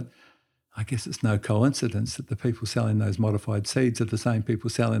sometimes, but I guess it's no coincidence that the people selling those modified seeds are the same people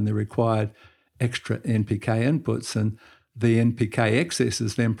selling the required extra NPK inputs, and the NPK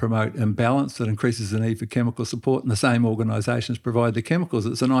excesses then promote imbalance that increases the need for chemical support, and the same organisations provide the chemicals.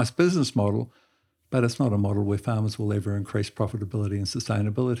 It's a nice business model, but it's not a model where farmers will ever increase profitability and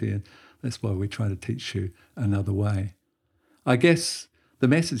sustainability, and that's why we're trying to teach you another way. I guess the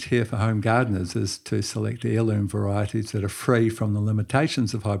message here for home gardeners is to select heirloom varieties that are free from the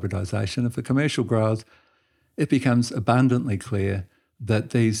limitations of hybridisation. And for commercial growers, it becomes abundantly clear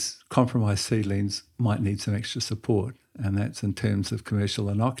that these compromised seedlings might need some extra support, and that's in terms of commercial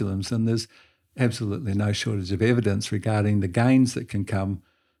inoculums. And there's absolutely no shortage of evidence regarding the gains that can come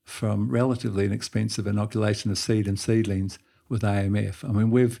from relatively inexpensive inoculation of seed and seedlings with AMF. I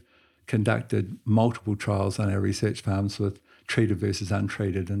mean, we've conducted multiple trials on our research farms with treated versus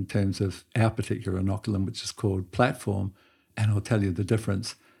untreated in terms of our particular inoculum, which is called Platform, and I'll tell you the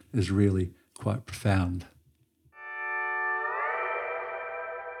difference is really quite profound.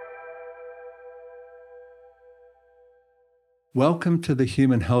 Welcome to the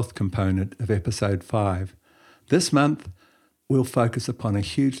human health component of episode 5. This month, we'll focus upon a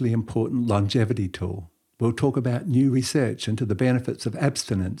hugely important longevity tool. We'll talk about new research into the benefits of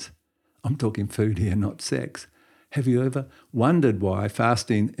abstinence. I'm talking food here, not sex. Have you ever wondered why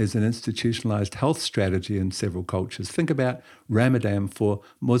fasting is an institutionalized health strategy in several cultures? Think about Ramadan for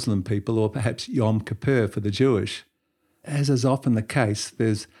Muslim people, or perhaps Yom Kippur for the Jewish. As is often the case,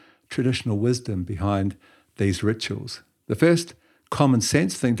 there's traditional wisdom behind these rituals. The first common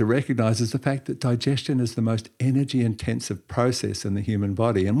sense thing to recognize is the fact that digestion is the most energy intensive process in the human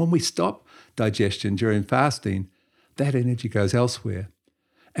body. And when we stop digestion during fasting, that energy goes elsewhere.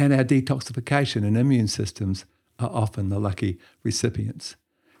 And our detoxification and immune systems are often the lucky recipients.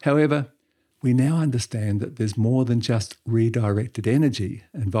 However, we now understand that there's more than just redirected energy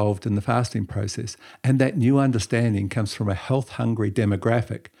involved in the fasting process. And that new understanding comes from a health-hungry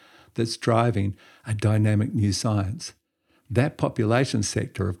demographic that's driving a dynamic new science. That population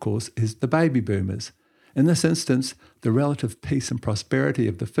sector, of course, is the baby boomers. In this instance, the relative peace and prosperity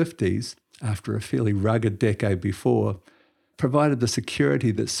of the 50s, after a fairly rugged decade before, provided the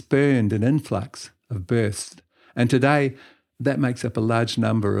security that spurned an influx of births. And today, that makes up a large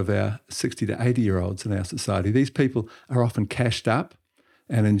number of our 60 to 80-year-olds in our society. These people are often cashed up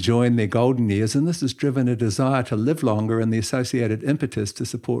and enjoying their golden years, and this has driven a desire to live longer and the associated impetus to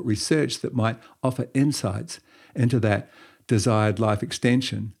support research that might offer insights into that desired life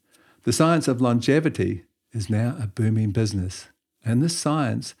extension. The science of longevity is now a booming business, and this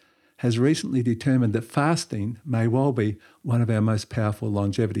science has recently determined that fasting may well be one of our most powerful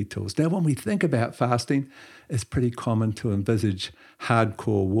longevity tools. Now, when we think about fasting, it's pretty common to envisage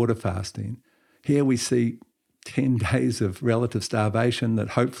hardcore water fasting. Here we see 10 days of relative starvation that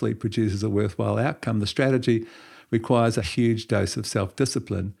hopefully produces a worthwhile outcome. The strategy requires a huge dose of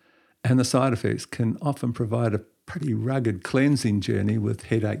self-discipline, and the side effects can often provide a pretty rugged cleansing journey with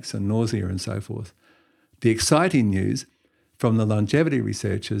headaches and nausea and so forth. The exciting news from the longevity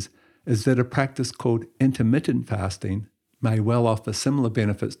researchers is that a practice called intermittent fasting may well offer similar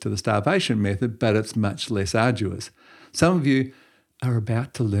benefits to the starvation method, but it's much less arduous. Some of you are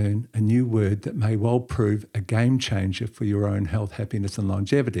about to learn a new word that may well prove a game changer for your own health, happiness, and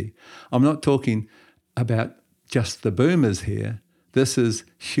longevity. I'm not talking about just the boomers here. This is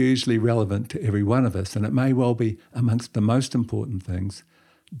hugely relevant to every one of us, and it may well be amongst the most important things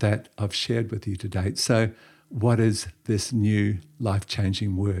that I've shared with you to date. So what is this new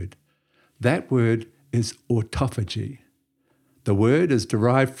life-changing word? That word is autophagy. The word is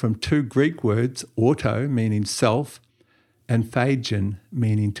derived from two Greek words, auto, meaning self, and phagein,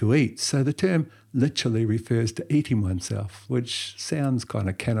 meaning to eat. So the term literally refers to eating oneself, which sounds kind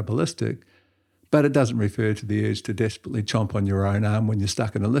of cannibalistic, but it doesn't refer to the urge to desperately chomp on your own arm when you're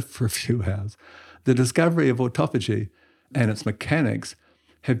stuck in a lift for a few hours. The discovery of autophagy and its mechanics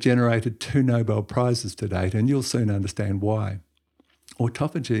have generated 2 Nobel Prizes to date, and you'll soon understand why.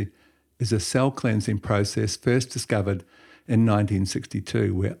 Autophagy is a cell cleansing process first discovered in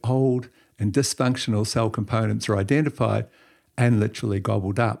 1962, where old and dysfunctional cell components are identified and literally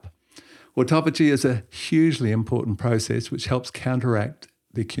gobbled up. Autophagy is a hugely important process which helps counteract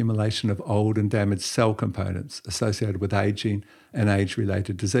the accumulation of old and damaged cell components associated with aging and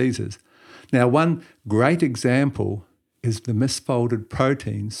age-related diseases. Now, one great example is the misfolded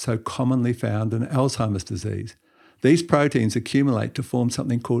proteins so commonly found in Alzheimer's disease. These proteins accumulate to form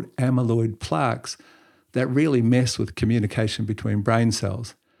something called amyloid plaques that really mess with communication between brain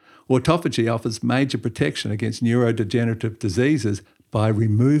cells. Autophagy offers major protection against neurodegenerative diseases by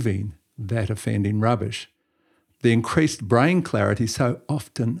removing that offending rubbish. The increased brain clarity so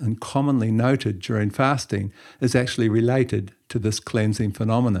often and commonly noted during fasting is actually related to this cleansing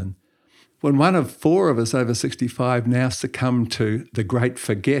phenomenon. When 1 of 4 of us over 65 now succumb to the great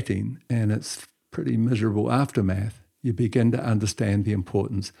forgetting and its pretty miserable aftermath, you begin to understand the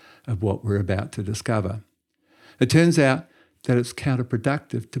importance of what we're about to discover. It turns out that it's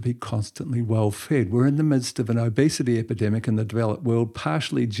counterproductive to be constantly well-fed. We're in the midst of an obesity epidemic in the developed world,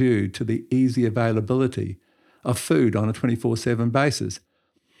 partially due to the easy availability of food on a 24/7 basis.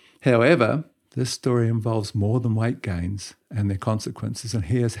 However, this story involves more than weight gains and their consequences, and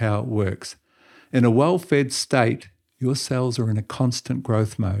here's how it works. In a well-fed state, your cells are in a constant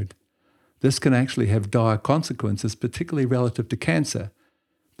growth mode. This can actually have dire consequences, particularly relative to cancer.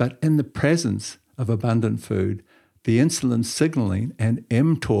 But in the presence of abundant food, the insulin signaling and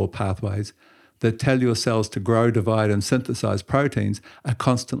mTOR pathways that tell your cells to grow, divide, and synthesize proteins are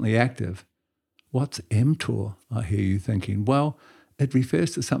constantly active. What's mTOR, I hear you thinking? Well, it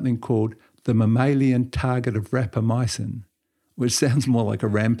refers to something called the mammalian target of rapamycin, which sounds more like a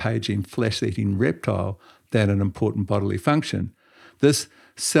rampaging, flesh-eating reptile than an important bodily function. This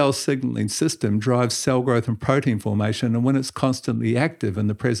cell signaling system drives cell growth and protein formation, and when it's constantly active in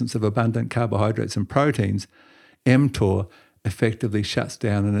the presence of abundant carbohydrates and proteins, mTOR effectively shuts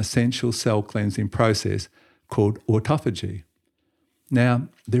down an essential cell cleansing process called autophagy. Now,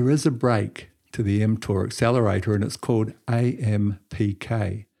 there is a break to the mTOR accelerator, and it's called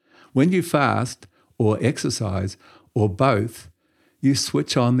AMPK. When you fast or exercise or both, you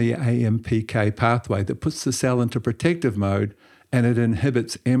switch on the AMPK pathway that puts the cell into protective mode, and it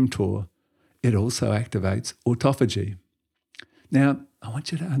inhibits mTOR. It also activates autophagy. Now, I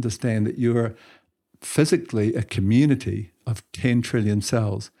want you to understand that you're physically a community of 10 trillion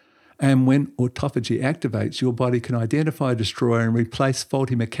cells. And when autophagy activates, your body can identify, destroy, and replace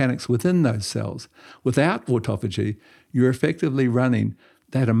faulty mechanics within those cells. Without autophagy, you're effectively running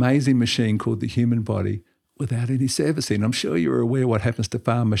that amazing machine called the human body without any servicing. I'm sure you're aware what happens to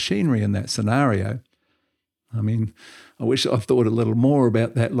farm machinery in that scenario. I mean, I wish I'd thought a little more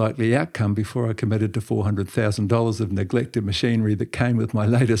about that likely outcome before I committed to $400,000 of neglected machinery that came with my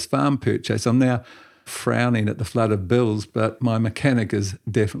latest farm purchase. I'm now frowning at the flood of bills, but my mechanic is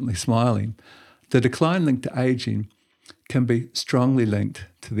definitely smiling. The decline linked to aging can be strongly linked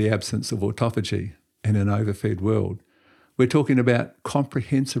to the absence of autophagy in an overfed world. We're talking about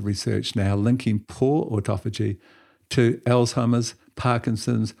comprehensive research now linking poor autophagy to Alzheimer's,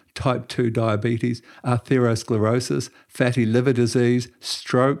 Parkinson's, type 2 diabetes, atherosclerosis, fatty liver disease,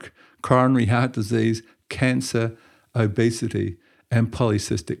 stroke, coronary heart disease, cancer, obesity, and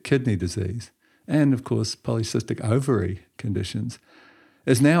polycystic kidney disease, and of course polycystic ovary conditions.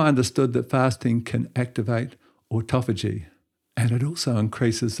 It's now understood that fasting can activate autophagy, and it also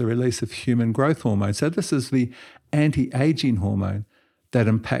increases the release of human growth hormone. So this is the anti-aging hormone that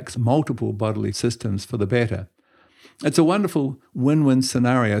impacts multiple bodily systems for the better. It's a wonderful win-win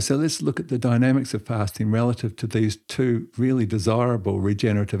scenario. So let's look at the dynamics of fasting relative to these two really desirable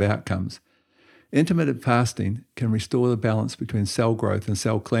regenerative outcomes. Intermittent fasting can restore the balance between cell growth and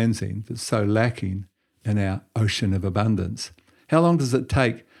cell cleansing that's so lacking in our ocean of abundance. How long does it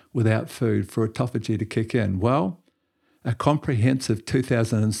take without food for autophagy to kick in? Well, a comprehensive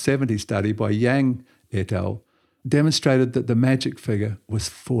 2070 study by Yang et al. Demonstrated that the magic figure was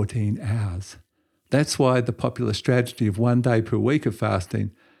 14 hours. That's why the popular strategy of 1 day per week of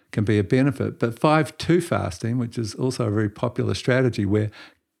fasting can be a benefit. But 5-2 fasting, which is also a very popular strategy where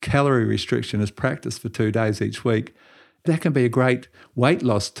calorie restriction is practiced for 2 days each week, that can be a great weight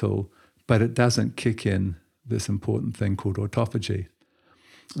loss tool, but it doesn't kick in this important thing called autophagy.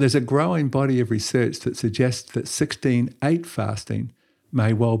 There's a growing body of research that suggests that 16-8 fasting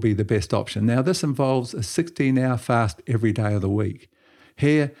may well be the best option. Now, this involves a 16-hour fast every day of the week.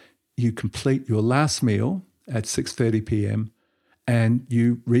 Here, you complete your last meal at 6:30 p.m. and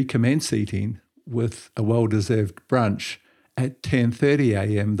you recommence eating with a well-deserved brunch at 10:30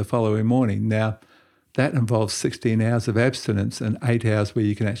 a.m. the following morning. Now, that involves 16 hours of abstinence and 8 hours where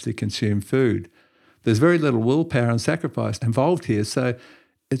you can actually consume food. There's very little willpower and sacrifice involved here, so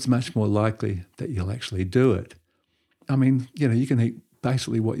it's much more likely that you'll actually do it. I mean, you can eat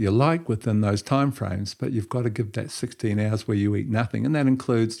basically what you like within those timeframes, but you've got to give that 16 hours where you eat nothing. And that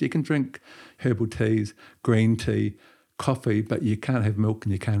includes, you can drink herbal teas, green tea, coffee, but you can't have milk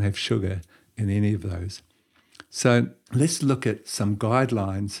and you can't have sugar in any of those. So let's look at some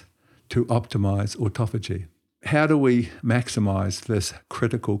guidelines to optimize autophagy. How do we maximize this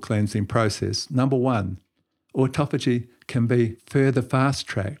critical cleansing process? Number one, autophagy can be further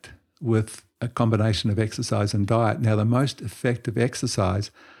fast-tracked with a combination of exercise and diet. Now, the most effective exercise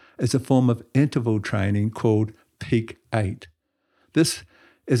is a form of interval training called Peak 8. This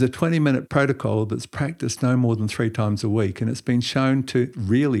is a 20-minute protocol that's practiced no more than 3 times a week, and it's been shown to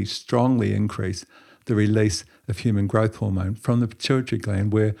really strongly increase the release of human growth hormone from the pituitary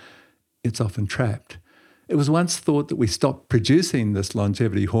gland where it's often trapped. It was once thought that we stopped producing this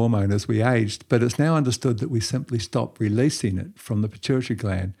longevity hormone as we aged, but it's now understood that we simply stop releasing it from the pituitary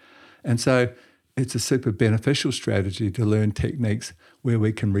gland. And so it's a super beneficial strategy to learn techniques where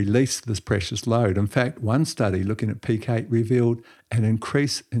we can release this precious load. In fact, one study looking at Peak 8 revealed an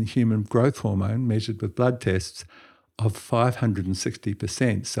increase in human growth hormone measured with blood tests of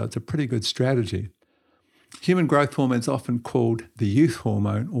 560%. So it's a pretty good strategy. Human growth hormone is often called the youth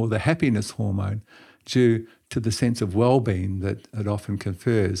hormone or the happiness hormone due to the sense of well-being that it often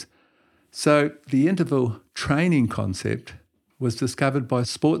confers. So the interval training concept was discovered by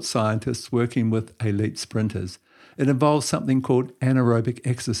sports scientists working with elite sprinters. It involves something called anaerobic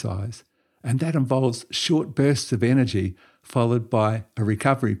exercise, and that involves short bursts of energy followed by a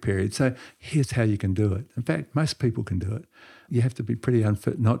recovery period. So here's how you can do it. In fact, most people can do it. You have to be pretty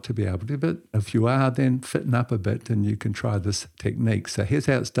unfit not to be able to, but if you are, then fitten up a bit and you can try this technique. So here's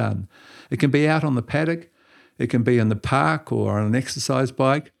how it's done. It can be out on the paddock, it can be in the park or on an exercise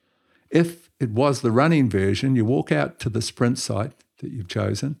bike. If it was the running version, you walk out to the sprint site that you've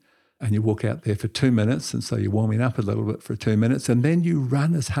chosen and you walk out there for 2 minutes, and so you're warming up a little bit for 2 minutes, and then you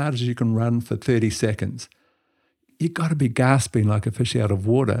run as hard as you can run for 30 seconds. You've got to be gasping like a fish out of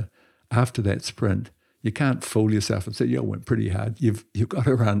water after that sprint. You can't fool yourself and say, yeah, I went pretty hard. You've got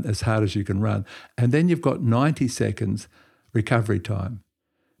to run as hard as you can run. And then you've got 90 seconds recovery time.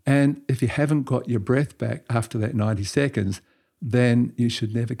 And if you haven't got your breath back after that 90 seconds, then you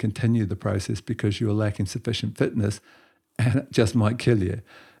should never continue the process because you're lacking sufficient fitness, and it just might kill you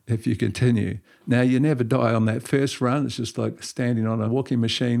if you continue. Now, you never die on that first run. It's just like standing on a walking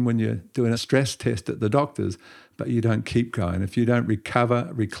machine when you're doing a stress test at the doctor's, but you don't keep going. If you don't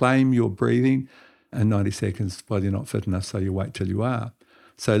reclaim your breathing in 90 seconds, well, you're not fit enough, so you wait till you are.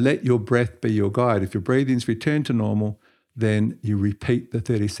 So let your breath be your guide. If your breathing's returned to normal, then you repeat the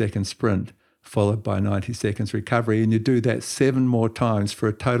 30-second sprint, followed by 90 seconds recovery. And you do that 7 more times for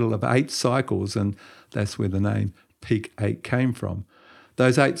a total of 8 cycles. And that's where the name Peak 8 came from.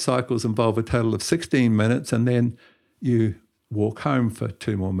 Those 8 cycles involve a total of 16 minutes, and then you walk home for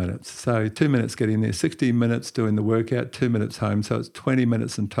 2 more minutes. So 2 minutes getting there, 16 minutes doing the workout, 2 minutes home. So it's 20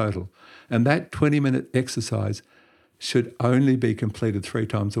 minutes in total. And that 20-minute exercise should only be completed 3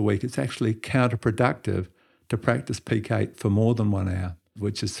 times a week. It's actually counterproductive to practice Peak 8 for more than 1 hour,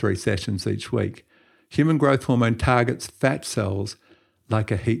 which is 3 sessions each week. Human growth hormone targets fat cells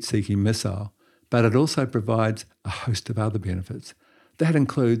like a heat-seeking missile, but it also provides a host of other benefits. That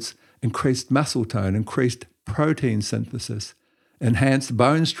includes increased muscle tone, increased protein synthesis, enhanced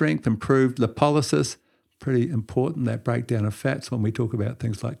bone strength, improved lipolysis, pretty important, that breakdown of fats when we talk about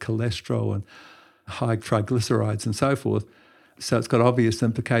things like cholesterol and high triglycerides and so forth, so it's got obvious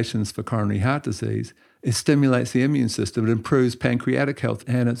implications for coronary heart disease. It stimulates the immune system, it improves pancreatic health,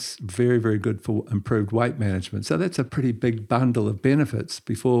 and it's very, very good for improved weight management. So that's a pretty big bundle of benefits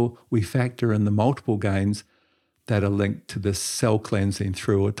before we factor in the multiple gains that are linked to this cell cleansing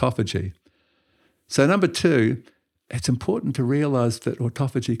through autophagy. So number 2, it's important to realise that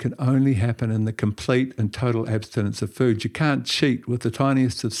autophagy can only happen in the complete and total abstinence of food. You can't cheat with the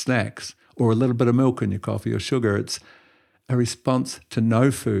tiniest of snacks or a little bit of milk in your coffee or sugar. It's a response to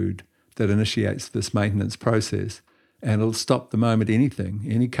no food that initiates this maintenance process. And it'll stop the moment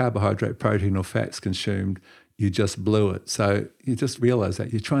any carbohydrate, protein or fats consumed, you just blew it. So you just realise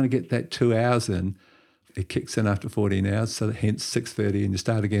that. You're trying to get that 2 hours in. It kicks in after 14 hours, so hence 6:30, and you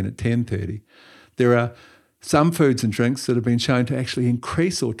start again at 10:30. There are some foods and drinks that have been shown to actually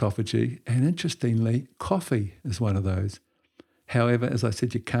increase autophagy, and interestingly, coffee is one of those. However, as I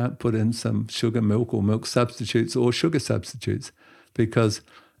said, you can't put in some sugar milk or milk substitutes or sugar substitutes, because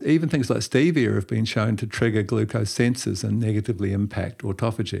even things like stevia have been shown to trigger glucose sensors and negatively impact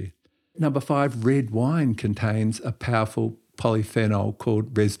autophagy. Number 5, red wine contains a powerful polyphenol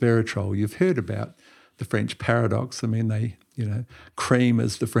called resveratrol. You've heard about the French paradox. I mean, cream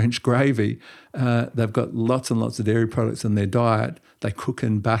is the French gravy. They've got lots and lots of dairy products in their diet. They cook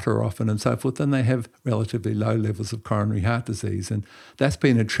in butter often and so forth, and they have relatively low levels of coronary heart disease. And that's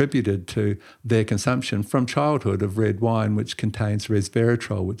been attributed to their consumption from childhood of red wine, which contains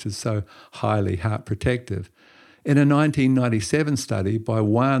resveratrol, which is so highly heart protective. In a 1997 study by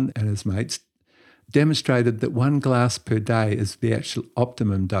Juan and his mates, demonstrated that 1 glass per day is the actual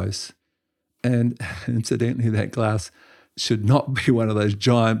optimum dose. And incidentally, that glass should not be one of those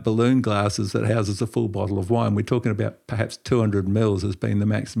giant balloon glasses that houses a full bottle of wine. We're talking about perhaps 200 mils as being the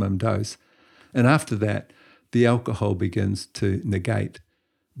maximum dose. And after that, the alcohol begins to negate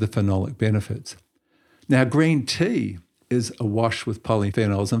the phenolic benefits. Now, green tea is awash with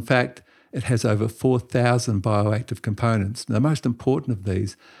polyphenols. In fact, it has over 4,000 bioactive components. The most important of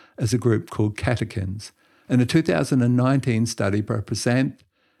these is a group called catechins. In a 2019 study by Prasant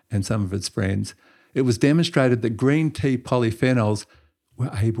and some of its friends, it was demonstrated that green tea polyphenols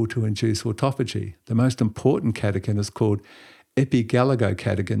were able to induce autophagy. The most important catechin is called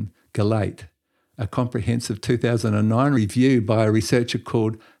epigallocatechin gallate. A comprehensive 2009 review by a researcher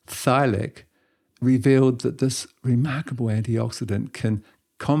called Thylek revealed that this remarkable antioxidant can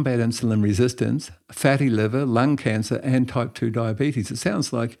combat insulin resistance, fatty liver, lung cancer, and type 2 diabetes. It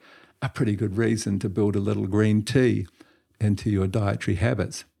sounds like a pretty good reason to build a little green tea into your dietary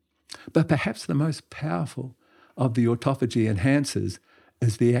habits. But perhaps the most powerful of the autophagy enhancers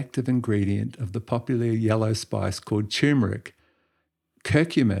is the active ingredient of the popular yellow spice called turmeric.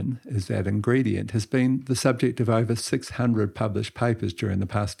 Curcumin is that ingredient, has been the subject of over 600 published papers during the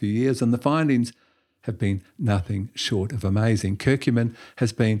past few years, and the findings have been nothing short of amazing. Curcumin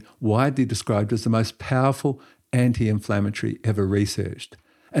has been widely described as the most powerful anti-inflammatory ever researched,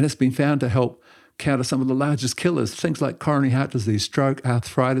 and it's been found to help counter some of the largest killers, things like coronary heart disease, stroke,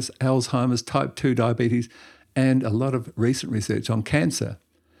 arthritis, Alzheimer's, type 2 diabetes, and a lot of recent research on cancer.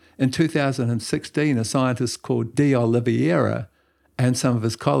 In 2016, a scientist called De Oliveira and some of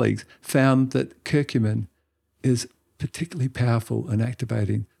his colleagues found that curcumin is particularly powerful in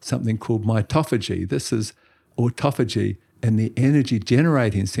activating something called mitophagy. This is autophagy in the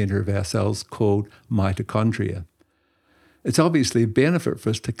energy-generating centre of our cells called mitochondria. It's obviously a benefit for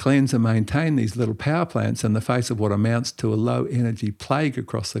us to cleanse and maintain these little power plants in the face of what amounts to a low-energy plague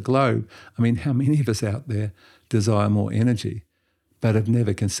across the globe. I mean, how many of us out there desire more energy, but have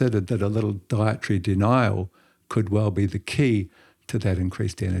never considered that a little dietary denial could well be the key to that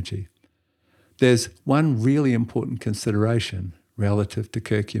increased energy? There's one really important consideration relative to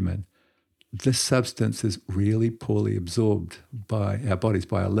curcumin. This substance is really poorly absorbed by our bodies,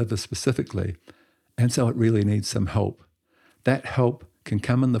 by our liver specifically, and so it really needs some help. That help can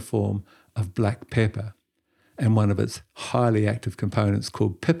come in the form of black pepper and one of its highly active components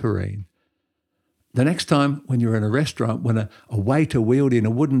called piperine. The next time when you're in a restaurant, when a waiter wielding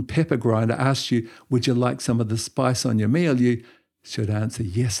a wooden pepper grinder asks you, would you like some of the spice on your meal, you should answer,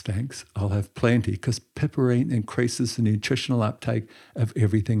 yes, thanks, I'll have plenty, because piperine increases the nutritional uptake of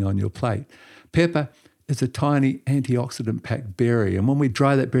everything on your plate. Pepper is a tiny antioxidant-packed berry, and when we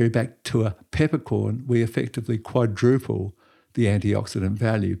dry that berry back to a peppercorn, we effectively quadruple the antioxidant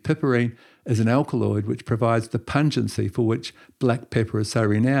value. Piperine is an alkaloid which provides the pungency for which black pepper is so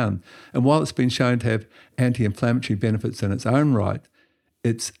renowned. And while it's been shown to have anti-inflammatory benefits in its own right,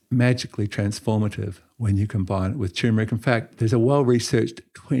 it's magically transformative when you combine it with turmeric. In fact, there's a well-researched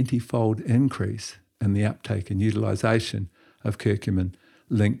 20-fold increase in the uptake and utilisation of curcumin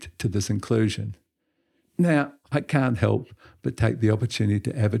linked to this inclusion. Now, I can't help but take the opportunity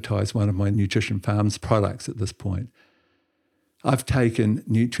to advertise one of my Nutrition Farms products at this point. I've taken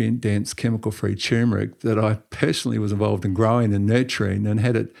nutrient-dense, chemical-free turmeric that I personally was involved in growing and nurturing and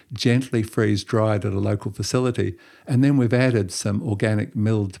had it gently freeze-dried at a local facility. And then we've added some organic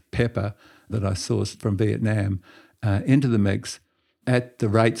milled pepper that I sourced from Vietnam into the mix at the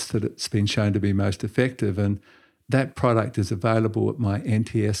rates that it's been shown to be most effective. And that product is available at my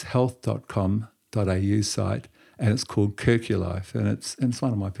ntshealth.com.au site, and it's called Curculife, and it's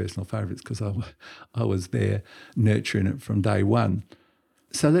one of my personal favourites because I was there nurturing it from day one.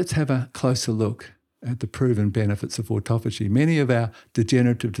 So let's have a closer look at the proven benefits of autophagy. Many of our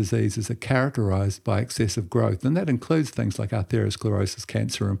degenerative diseases are characterised by excessive growth, and that includes things like arteriosclerosis,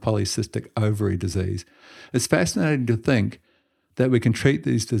 cancer, and polycystic ovary disease. It's fascinating to think that we can treat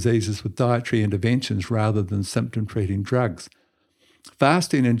these diseases with dietary interventions rather than symptom-treating drugs.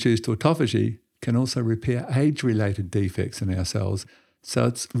 Fasting-induced autophagy can also repair age-related defects in our cells, so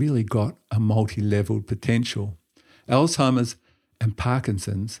it's really got a multi-leveled potential. Alzheimer's and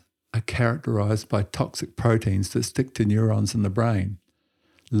Parkinson's are characterised by toxic proteins that stick to neurons in the brain.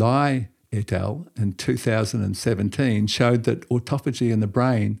 Lai et al. In 2017 showed that autophagy in the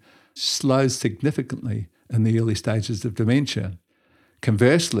brain slows significantly in the early stages of dementia.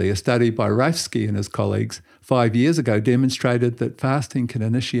 Conversely, a study by Rafsky and his colleagues 5 years ago demonstrated that fasting can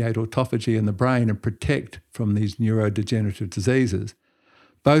initiate autophagy in the brain and protect from these neurodegenerative diseases.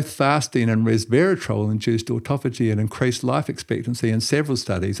 Both fasting and resveratrol induced autophagy and increased life expectancy in several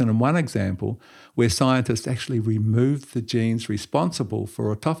studies, and in one example, where scientists actually removed the genes responsible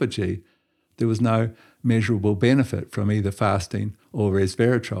for autophagy, there was no measurable benefit from either fasting or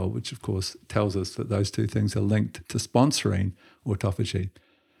resveratrol, which of course tells us that those two things are linked to sponsoring autophagy.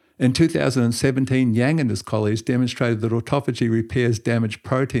 In 2017, Yang and his colleagues demonstrated that autophagy repairs damaged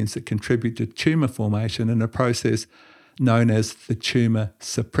proteins that contribute to tumour formation in a process known as the tumour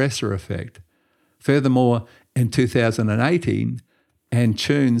suppressor effect. Furthermore, in 2018, Ann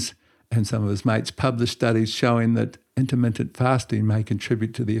Chunes and some of his mates published studies showing that intermittent fasting may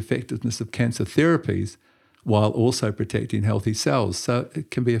contribute to the effectiveness of cancer therapies while also protecting healthy cells, so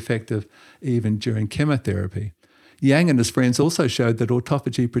it can be effective even during chemotherapy. Yang and his friends also showed that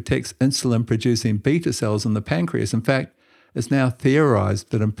autophagy protects insulin-producing beta cells in the pancreas. In fact, it's now theorised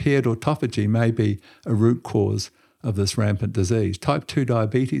that impaired autophagy may be a root cause of this rampant disease. Type 2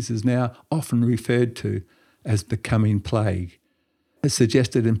 diabetes is now often referred to as the coming plague. It's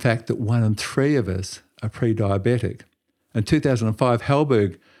suggested, in fact, that 1 in 3 of us are pre-diabetic. In 2005,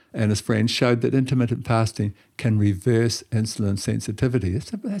 Hellberg and his friends showed that intermittent fasting can reverse insulin sensitivity.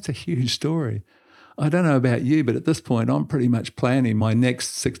 That's a huge story. I don't know about you, but at this point, I'm pretty much planning my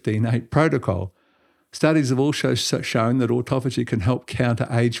next 16-8 protocol. Studies have also shown that autophagy can help counter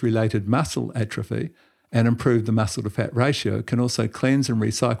age-related muscle atrophy and improve the muscle-to-fat ratio. It can also cleanse and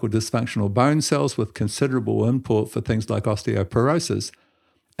recycle dysfunctional bone cells with considerable import for things like osteoporosis.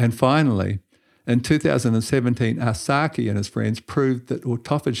 And finally, in 2017, Arsaki and his friends proved that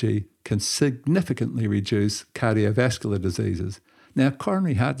autophagy can significantly reduce cardiovascular diseases. Now,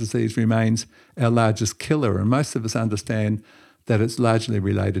 coronary heart disease remains our largest killer, and most of us understand that it's largely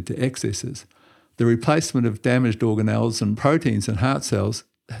related to excesses. The replacement of damaged organelles and proteins in heart cells,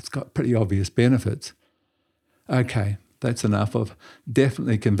 that's got pretty obvious benefits. Okay, that's enough. I've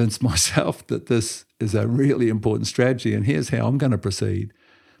definitely convinced myself that this is a really important strategy, and here's how I'm going to proceed.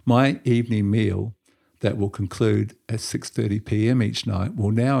 My evening meal that will conclude at 6:30 p.m. each night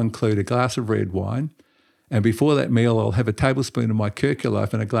will now include a glass of red wine, and before that meal I'll have a tablespoon of my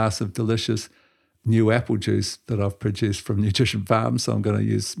Curculife and a glass of delicious new apple juice that I've produced from Nutrition Farms, so I'm going to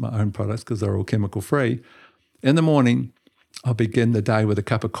use my own products because they're all chemical-free. In the morning, I'll begin the day with a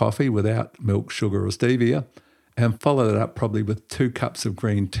cup of coffee without milk, sugar or stevia, and follow that up probably with 2 cups of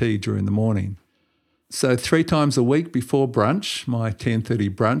green tea during the morning. So 3 times a week before brunch, my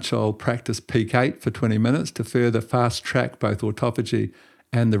 10:30 brunch, I'll practice Peak 8 for 20 minutes to further fast-track both autophagy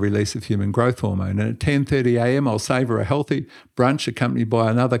and the release of human growth hormone. And at 10:30 a.m, I'll savour a healthy brunch accompanied by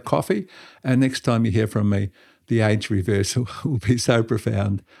another coffee. And next time you hear from me, the age reversal will be so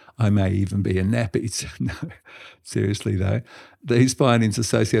profound, I may even be in nappies. No, seriously though. These findings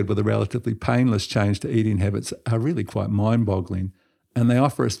associated with a relatively painless change to eating habits are really quite mind-boggling, and they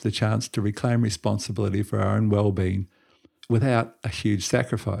offer us the chance to reclaim responsibility for our own well-being without a huge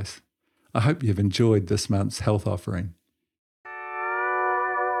sacrifice. I hope you've enjoyed this month's health offering.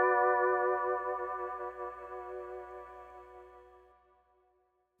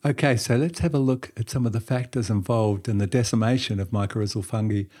 Okay, so let's have a look at some of the factors involved in the decimation of mycorrhizal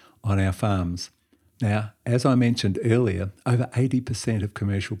fungi on our farms. Now, as I mentioned earlier, over 80% of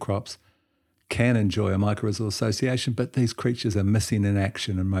commercial crops can enjoy a mycorrhizal association, but these creatures are missing in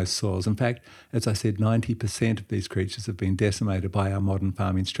action in most soils. In fact, as I said, 90% of these creatures have been decimated by our modern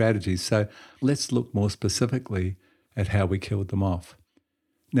farming strategies. So let's look more specifically at how we killed them off.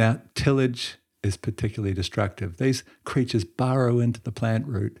 Now, tillage is particularly destructive. These creatures burrow into the plant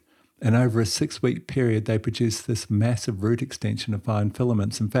root, and over a 6-week period, they produce this massive root extension of fine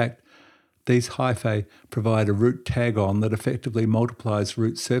filaments. In fact, these hyphae provide a root tag-on that effectively multiplies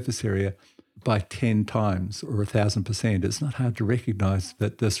root surface area by 10 times or 1,000%. It's not hard to recognise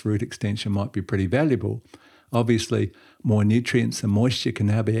that this root extension might be pretty valuable. Obviously, more nutrients and moisture can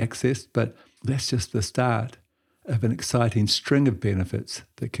now be accessed, but that's just the start of an exciting string of benefits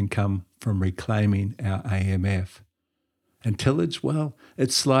that can come from reclaiming our AMF. And tillage, well,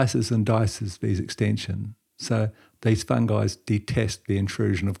 it slices and dices these extensions. So these fungi detest the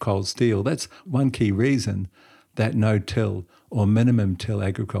intrusion of cold steel. That's one key reason that no-till or minimum-till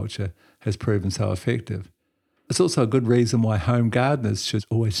agriculture has proven so effective. It's also a good reason why home gardeners should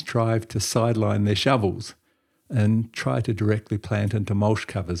always strive to sideline their shovels and try to directly plant into mulch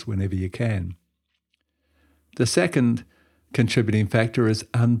covers whenever you can. The second contributing factor is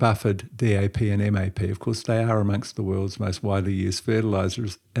unbuffered DAP and MAP. Of course, they are amongst the world's most widely used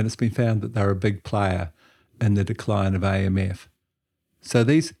fertilisers, and it's been found that they're a big player in the decline of AMF. So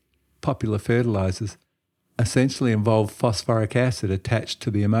these popular fertilisers essentially involve phosphoric acid attached to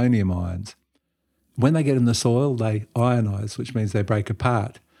the ammonium ions. When they get in the soil, they ionise, which means they break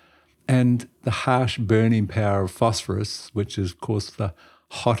apart. And the harsh burning power of phosphorus, which is, of course, the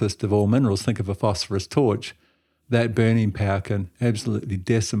hottest of all minerals, think of a phosphorus torch, that burning power can absolutely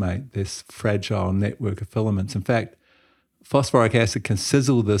decimate this fragile network of filaments. In fact, phosphoric acid can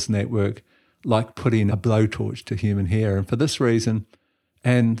sizzle this network like putting a blowtorch to human hair. And for this reason,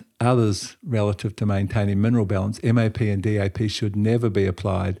 and others relative to maintaining mineral balance, MAP and DAP should never be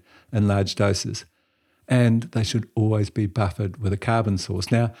applied in large doses. And they should always be buffered with a carbon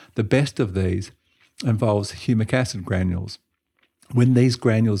source. Now, the best of these involves humic acid granules. When these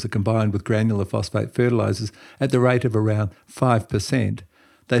granules are combined with granular phosphate fertilisers at the rate of around 5%,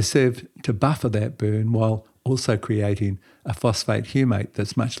 they serve to buffer that burn while also creating a phosphate humate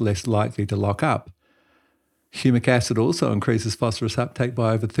that's much less likely to lock up. Humic acid also increases phosphorus uptake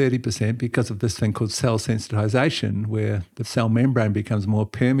by over 30% because of this thing called cell sensitization, where the cell membrane becomes more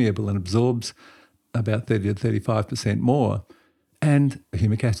permeable and absorbs about 30 to 35% more. And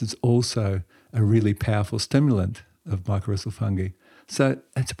humic acid is also a really powerful stimulant of mycorrhizal fungi. So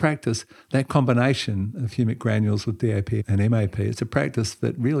it's a practice, that combination of humic granules with DAP and MAP, it's a practice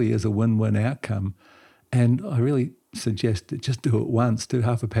that really is a win-win outcome. And I really suggest that just do it once, do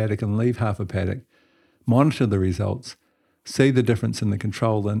half a paddock and leave half a paddock. Monitor the results, see the difference in the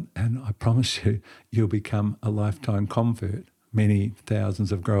control, and I promise you, you'll become a lifetime convert. Many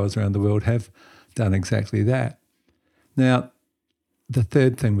thousands of growers around the world have done exactly that. Now, the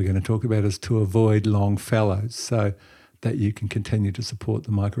third thing we're going to talk about is to avoid long fallows so that you can continue to support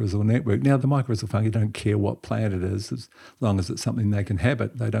the mycorrhizal network. Now, the mycorrhizal fungi don't care what plant it is as long as it's something they can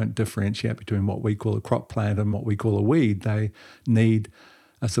inhabit. They don't differentiate between what we call a crop plant and what we call a weed. They need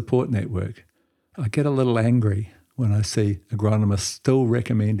a support network. I get a little angry when I see agronomists still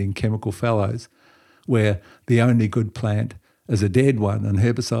recommending chemical fallows where the only good plant is a dead one and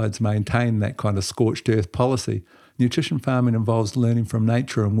herbicides maintain that kind of scorched earth policy. Nutrition farming involves learning from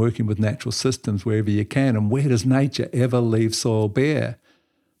nature and working with natural systems wherever you can. And where does nature ever leave soil bare?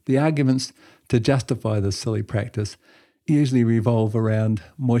 The arguments to justify this silly practice usually revolve around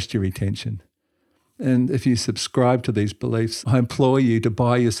moisture retention. And if you subscribe to these beliefs, I implore you to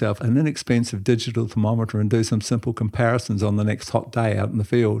buy yourself an inexpensive digital thermometer and do some simple comparisons on the next hot day out in the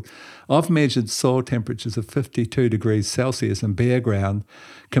field. I've measured soil temperatures of 52 degrees Celsius in bare ground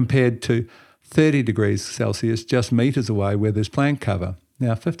compared to 30 degrees Celsius just metres away where there's plant cover.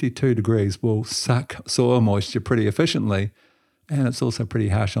 Now, 52 degrees will suck soil moisture pretty efficiently, and it's also pretty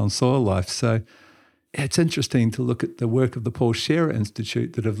harsh on soil life. So it's interesting to look at the work of the Paul Scherrer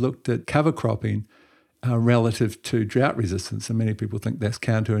Institute that have looked at cover cropping relative to drought resistance. And many people think that's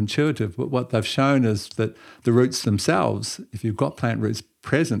counterintuitive, but what they've shown is that the roots themselves, if you've got plant roots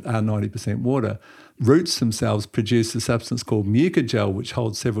present, are 90% water. Roots themselves produce a substance called mucogel, which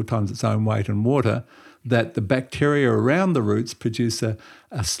holds several times its own weight in water, that the bacteria around the roots produce a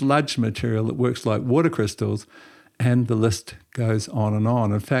sludge material that works like water crystals, and the list goes on and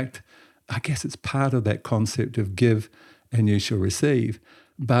on. In fact, I guess it's part of that concept of give and you shall receive.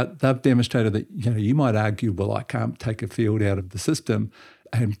 But they've demonstrated that, you might argue, well, I can't take a field out of the system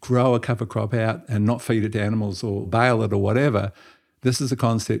and grow a cover crop out and not feed it to animals or bale it or whatever. This is a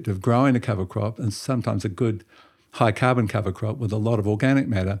concept of growing a cover crop, and sometimes a good high carbon cover crop with a lot of organic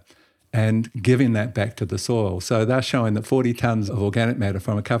matter, and giving that back to the soil. So they're showing that 40 tonnes of organic matter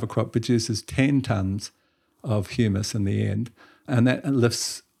from a cover crop produces 10 tonnes of humus in the end, and that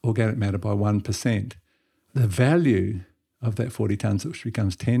lifts organic matter by 1%. The value of that 40 tonnes, which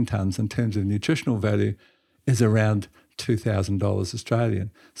becomes 10 tonnes in terms of nutritional value, is around $2,000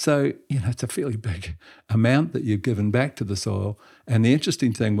 Australian. So, it's a fairly big amount that you've given back to the soil. And the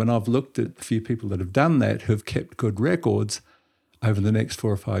interesting thing, when I've looked at a few people that have done that, who've kept good records over the next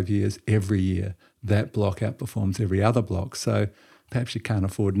 4 or 5 years, every year, that block outperforms every other block. So perhaps you can't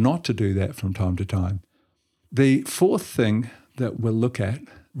afford not to do that from time to time. The fourth thing that we'll look at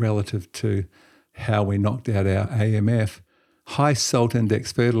relative to how we knocked out our AMF, high salt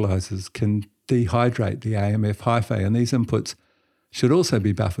index fertilisers can dehydrate the AMF hyphae, and these inputs should also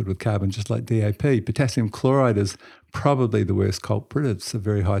be buffered with carbon, just like DAP. Potassium chloride is probably the worst culprit. It's a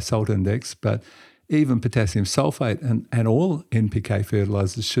very high salt index, but even potassium sulfate and all NPK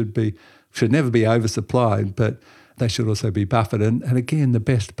fertilisers should never be oversupplied, but they should also be buffered. And again, the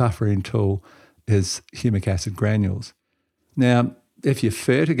best buffering tool is humic acid granules. Now, if you're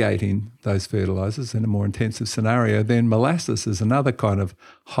fertigating those fertilisers in a more intensive scenario, then molasses is another kind of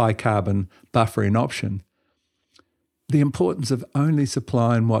high carbon buffering option. The importance of only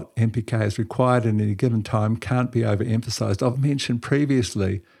supplying what NPK is required in any given time can't be overemphasised. I've mentioned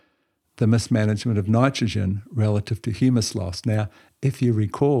previously the mismanagement of nitrogen relative to humus loss. Now, if you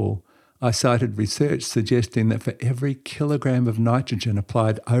recall, I cited research suggesting that for every kilogram of nitrogen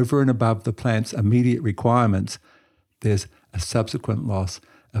applied over and above the plant's immediate requirements, there's a subsequent loss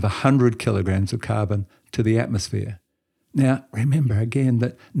of 100 kilograms of carbon to the atmosphere. Now, remember again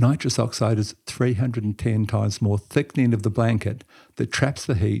that nitrous oxide is 310 times more thickening of the blanket that traps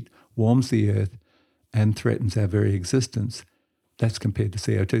the heat, warms the earth, and threatens our very existence. That's compared to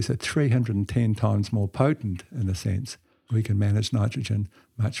CO2, so 310 times more potent in a sense. We can manage nitrogen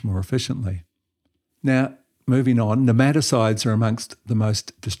much more efficiently. Now, moving on, nematicides are amongst the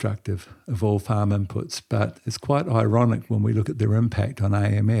most destructive of all farm inputs, but it's quite ironic when we look at their impact on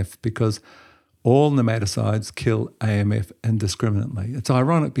AMF because all nematicides kill AMF indiscriminately. It's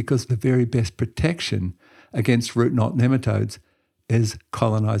ironic because the very best protection against root knot nematodes is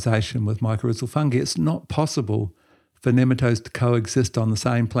colonisation with mycorrhizal fungi. It's not possible for nematodes to coexist on the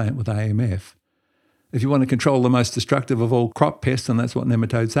same plant with AMF. If you want to control the most destructive of all crop pests, and that's what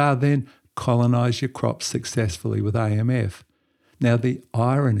nematodes are, then colonise your crops successfully with AMF. Now, the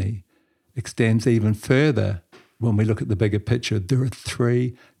irony extends even further when we look at the bigger picture. There are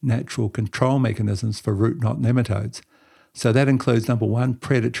 3 natural control mechanisms for root knot nematodes. So that includes, number 1,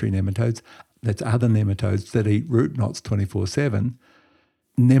 predatory nematodes. That's other nematodes that eat root knots 24/7.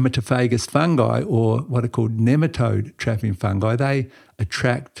 Nematophagous fungi, or what are called nematode-trapping fungi, they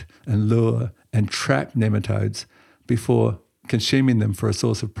attract and lure and trap nematodes before consuming them for a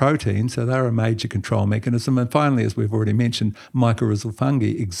source of protein, so they're a major control mechanism. And finally, as we've already mentioned, mycorrhizal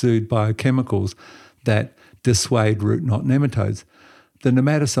fungi exude biochemicals that dissuade root knot nematodes. The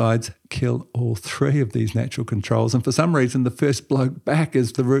nematicides kill all 3 of these natural controls, and for some reason the first bloke back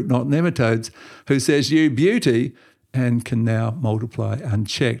is the root knot nematodes, who says, "You beauty," and can now multiply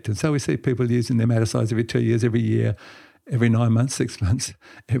unchecked. And so we see people using nematicides every 2 years, every year, every 9 months, 6 months,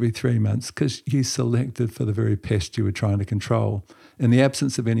 every 3 months, because you selected for the very pest you were trying to control. In the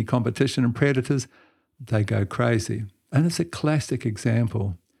absence of any competition and predators, they go crazy. And it's a classic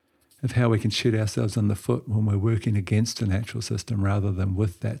example of how we can shoot ourselves in the foot when we're working against a natural system rather than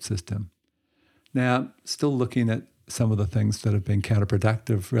with that system. Now, still looking at some of the things that have been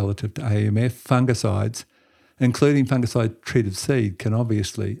counterproductive relative to AMF, fungicides, including fungicide-treated seed, can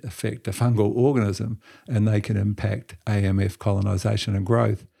obviously affect a fungal organism, and they can impact AMF colonisation and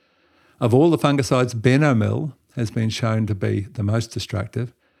growth. Of all the fungicides, Benomil has been shown to be the most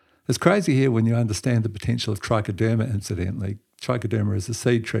destructive. It's crazy here when you understand the potential of trichoderma, incidentally. Trichoderma is a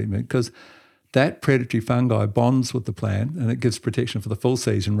seed treatment because that predatory fungi bonds with the plant and it gives protection for the full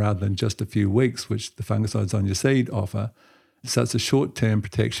season rather than just a few weeks, which the fungicides on your seed offer. So it's a short-term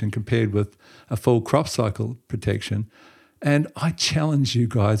protection compared with a full crop cycle protection. And I challenge you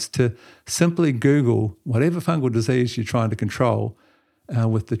guys to simply Google whatever fungal disease you're trying to control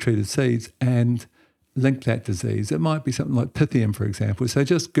with the treated seeds and link that disease. It might be something like Pythium, for example. So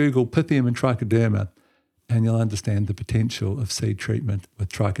just Google Pythium and trichoderma and you'll understand the potential of seed treatment with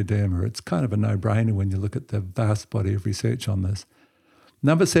trichoderma. It's kind of a no-brainer when you look at the vast body of research on this.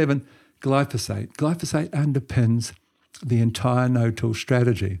 Number 7, glyphosate. Glyphosate underpins the entire no-till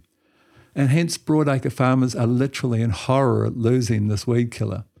strategy. And hence broadacre farmers are literally in horror at losing this weed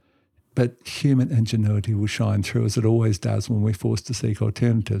killer. But human ingenuity will shine through, as it always does when we're forced to seek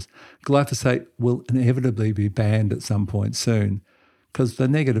alternatives. Glyphosate will inevitably be banned at some point soon. because the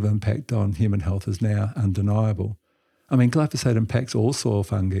negative impact on human health is now undeniable. I mean, glyphosate impacts all soil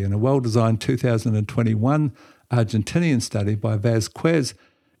fungi. In a well-designed 2021 Argentinian study by Vazquez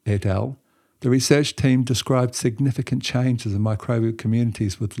et al., the research team described significant changes in microbial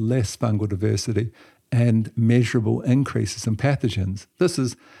communities with less fungal diversity and measurable increases in pathogens. This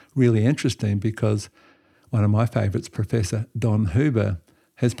is really interesting because one of my favourites, Professor Don Huber,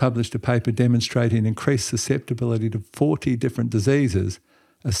 has published a paper demonstrating increased susceptibility to 40 different diseases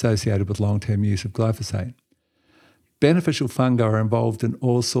associated with long-term use of glyphosate. Beneficial fungi are involved in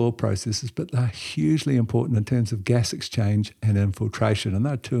all soil processes, but they're hugely important in terms of gas exchange and infiltration, and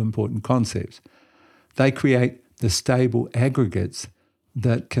they're two important concepts. They create the stable aggregates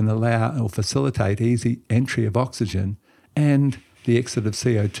that can allow or facilitate easy entry of oxygen and the exit of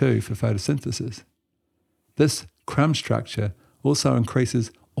CO2 for photosynthesis. This crumb structure also increases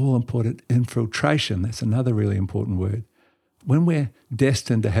all-important infiltration. That's another really important word. When we're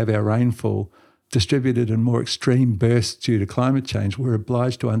destined to have our rainfall distributed in more extreme bursts due to climate change, we're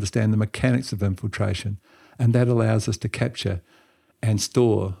obliged to understand the mechanics of infiltration, and that allows us to capture and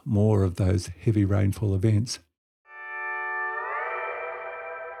store more of those heavy rainfall events.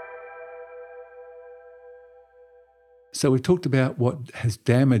 So we've talked about what has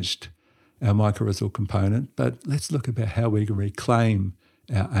damaged our mycorrhizal component, but let's look about how we can reclaim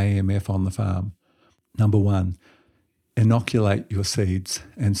our AMF on the farm. Number one, inoculate your seeds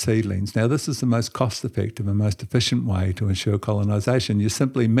and seedlings. Now, this is the most cost-effective and most efficient way to ensure colonisation. You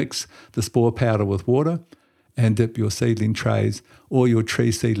simply mix the spore powder with water and dip your seedling trays or your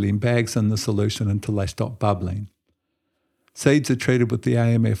tree seedling bags in the solution until they stop bubbling. Seeds are treated with the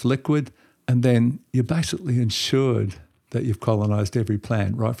AMF liquid, and then you're basically ensured that you've colonised every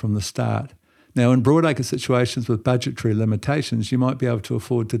plant right from the start. Now, in broadacre situations with budgetary limitations, you might be able to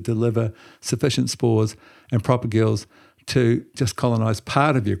afford to deliver sufficient spores and propagules to just colonise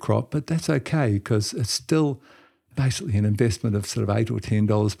part of your crop, but that's okay because it's still basically an investment of sort of $8 or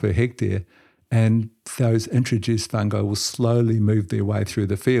 $10 per hectare, and those introduced fungi will slowly move their way through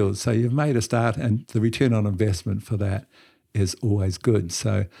the field. So you've made a start, and the return on investment for that is always good.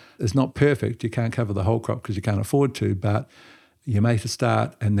 So it's not perfect. You can't cover the whole crop because you can't afford to, but you made a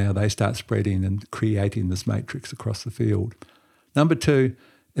start, and now they start spreading and creating this matrix across the field. Number two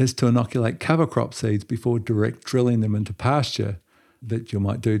is to inoculate cover crop seeds before direct drilling them into pasture that you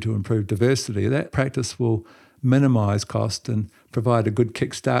might do to improve diversity. That practice will minimise cost and provide a good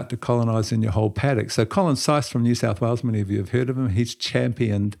kickstart to colonising your whole paddock. So Colin Seiss from New South Wales, many of you have heard of him, he's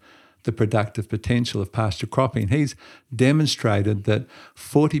championed the productive potential of pasture cropping. He's demonstrated that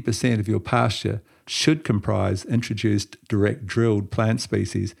 40% of your pasture should comprise introduced direct drilled plant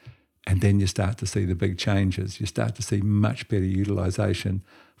species, and then you start to see the big changes. You start to see much better utilisation,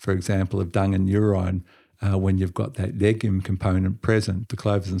 for example, of dung and urine when you've got that legume component present, the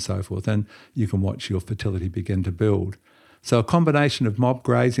clovers and so forth, and you can watch your fertility begin to build. So a combination of mob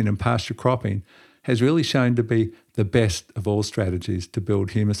grazing and pasture cropping has really shown to be the best of all strategies to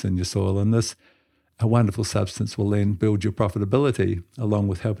build humus in your soil, and this a wonderful substance will then build your profitability along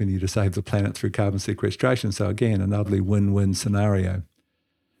with helping you to save the planet through carbon sequestration. So again, a lovely win-win scenario.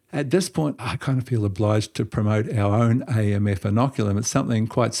 At this point, I kind of feel obliged to promote our own AMF inoculum. It's something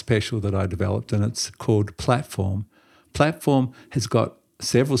quite special that I developed, and it's called Platform. Platform has got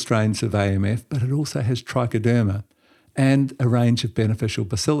several strains of AMF, but it also has trichoderma and a range of beneficial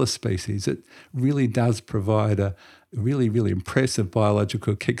bacillus species. It really does provide a really, really impressive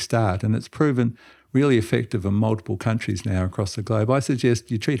biological kickstart, and it's proven really effective in multiple countries now across the globe. I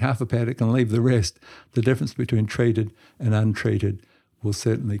suggest you treat half a paddock and leave the rest. The difference between treated and untreated will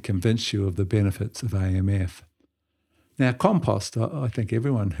certainly convince you of the benefits of AMF. Now, compost, I think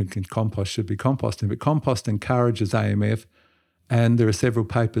everyone who can compost should be composting, but compost encourages AMF, and there are several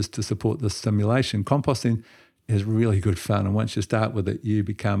papers to support this stimulation. Composting is really good fun, and once you start with it, you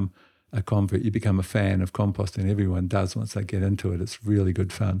become a convert, you become a fan of composting. Everyone does once they get into it. It's really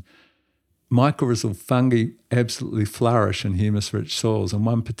good fun. Mycorrhizal fungi absolutely flourish in humus-rich soils, and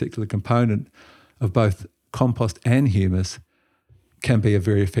one particular component of both compost and humus can be a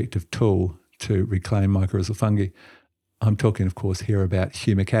very effective tool to reclaim mycorrhizal fungi. I'm talking, of course, here about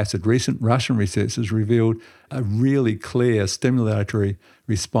humic acid. Recent Russian research has revealed a really clear stimulatory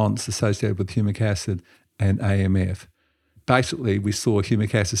response associated with humic acid and AMF. Basically, we saw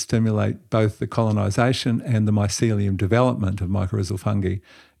humic acid stimulate both the colonisation and the mycelium development of mycorrhizal fungi.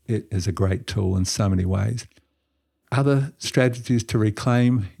 It is a great tool in so many ways. Other strategies to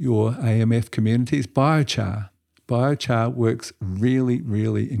reclaim your AMF communities, biochar. Biochar works really,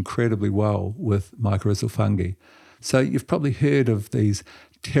 really incredibly well with mycorrhizal fungi. So you've probably heard of these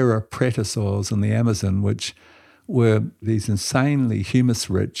terra preta soils in the Amazon, which were these insanely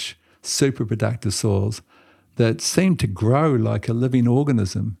humus-rich, super productive soils that seemed to grow like a living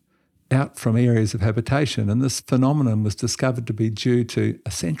organism out from areas of habitation. And this phenomenon was discovered to be due to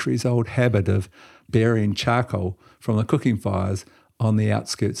a centuries-old habit of burying charcoal from the cooking fires on the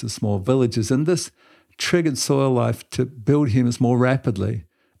outskirts of small villages. And this triggered soil life to build humus more rapidly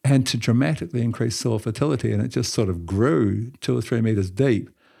and to dramatically increase soil fertility. And it just sort of grew 2 or 3 meters deep.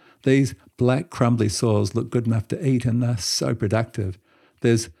 These black, crumbly soils look good enough to eat, and they're so productive.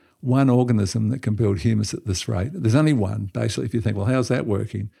 There's one organism that can build humus at this rate. There's only one, basically, if you think, well, how's that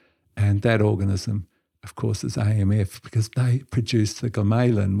working? And that organism, of course, is AMF, because they produce the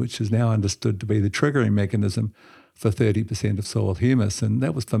glomalin, which is now understood to be the triggering mechanism for 30% of soil humus. And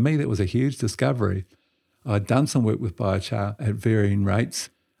that was, for me, that was a huge discovery. I'd done some work with biochar at varying rates.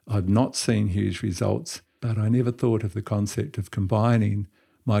 I'd not seen huge results, but I never thought of the concept of combining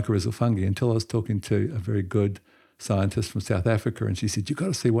mycorrhizal fungi until I was talking to a very good scientist from South Africa, and she said, you've got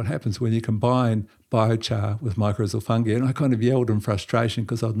to see what happens when you combine biochar with mycorrhizal fungi. And I kind of yelled in frustration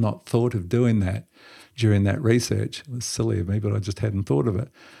because I'd not thought of doing that during that research. It was silly of me, but I just hadn't thought of it.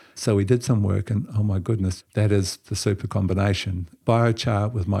 So we did some work, and oh my goodness, that is the super combination.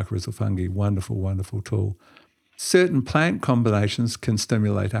 Biochar with mycorrhizal fungi, wonderful, wonderful tool. Certain plant combinations can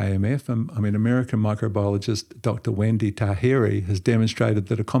stimulate AMF. American microbiologist Dr. Wendy Tahiri has demonstrated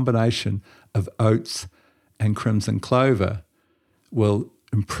that a combination of oats and crimson clover will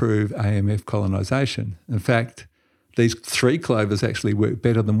improve AMF colonisation. In fact, these 3 clovers actually work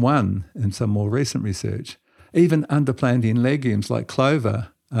better than 1 in some more recent research. Even underplanting legumes like clover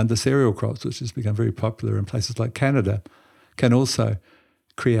under cereal crops, which has become very popular in places like Canada, can also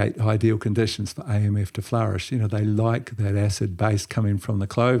create ideal conditions for AMF to flourish. They like that acid base coming from the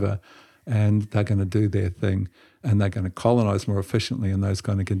clover, and they're going to do their thing, and they're going to colonise more efficiently in those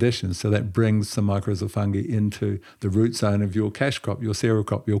kind of conditions. So that brings some mycorrhizal fungi into the root zone of your cash crop, your cereal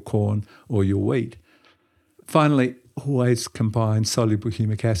crop, your corn, or your wheat. Finally, always combine soluble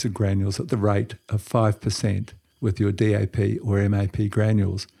humic acid granules at the rate of 5% with your DAP or MAP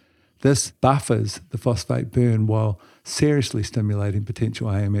granules. This buffers the phosphate burn while seriously stimulating potential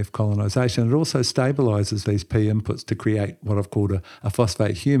AMF colonisation. It also stabilises these P inputs to create what I've called a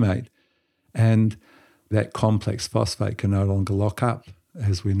phosphate humate. And that complex phosphate can no longer lock up,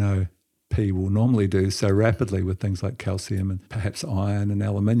 as we know P will normally do so rapidly with things like calcium and perhaps iron and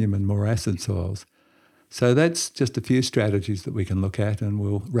aluminium and more acid soils. So that's just a few strategies that we can look at, and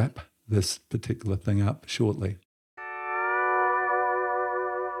we'll wrap this particular thing up shortly.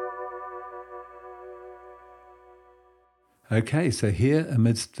 Okay, so here,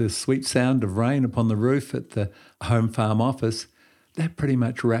 amidst the sweet sound of rain upon the roof at the home farm office, that pretty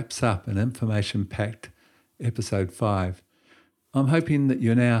much wraps up an information-packed episode 5. I'm hoping that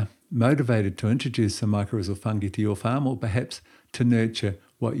you're now motivated to introduce some mycorrhizal fungi to your farm, or perhaps to nurture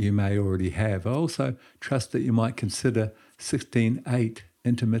what you may already have. I also trust that you might consider 16/8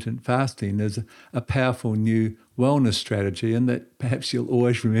 intermittent fasting as a powerful new wellness strategy, and that perhaps you'll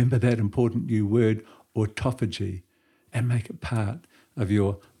always remember that important new word, autophagy, and make it part of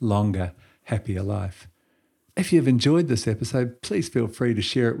your longer, happier life. If you've enjoyed this episode, please feel free to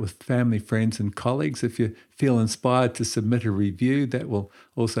share it with family, friends, and colleagues. If you feel inspired to submit a review, that will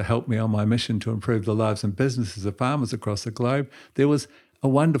also help me on my mission to improve the lives and businesses of farmers across the globe. There was a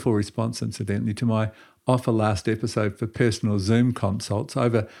wonderful response, incidentally, to my offer last episode for personal Zoom consults.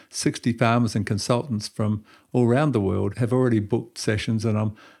 Over 60 farmers and consultants from all around the world have already booked sessions, and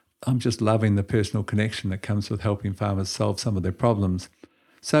I'm just loving the personal connection that comes with helping farmers solve some of their problems.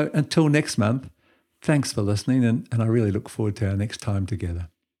 So until next month, thanks for listening, and I really look forward to our next time together.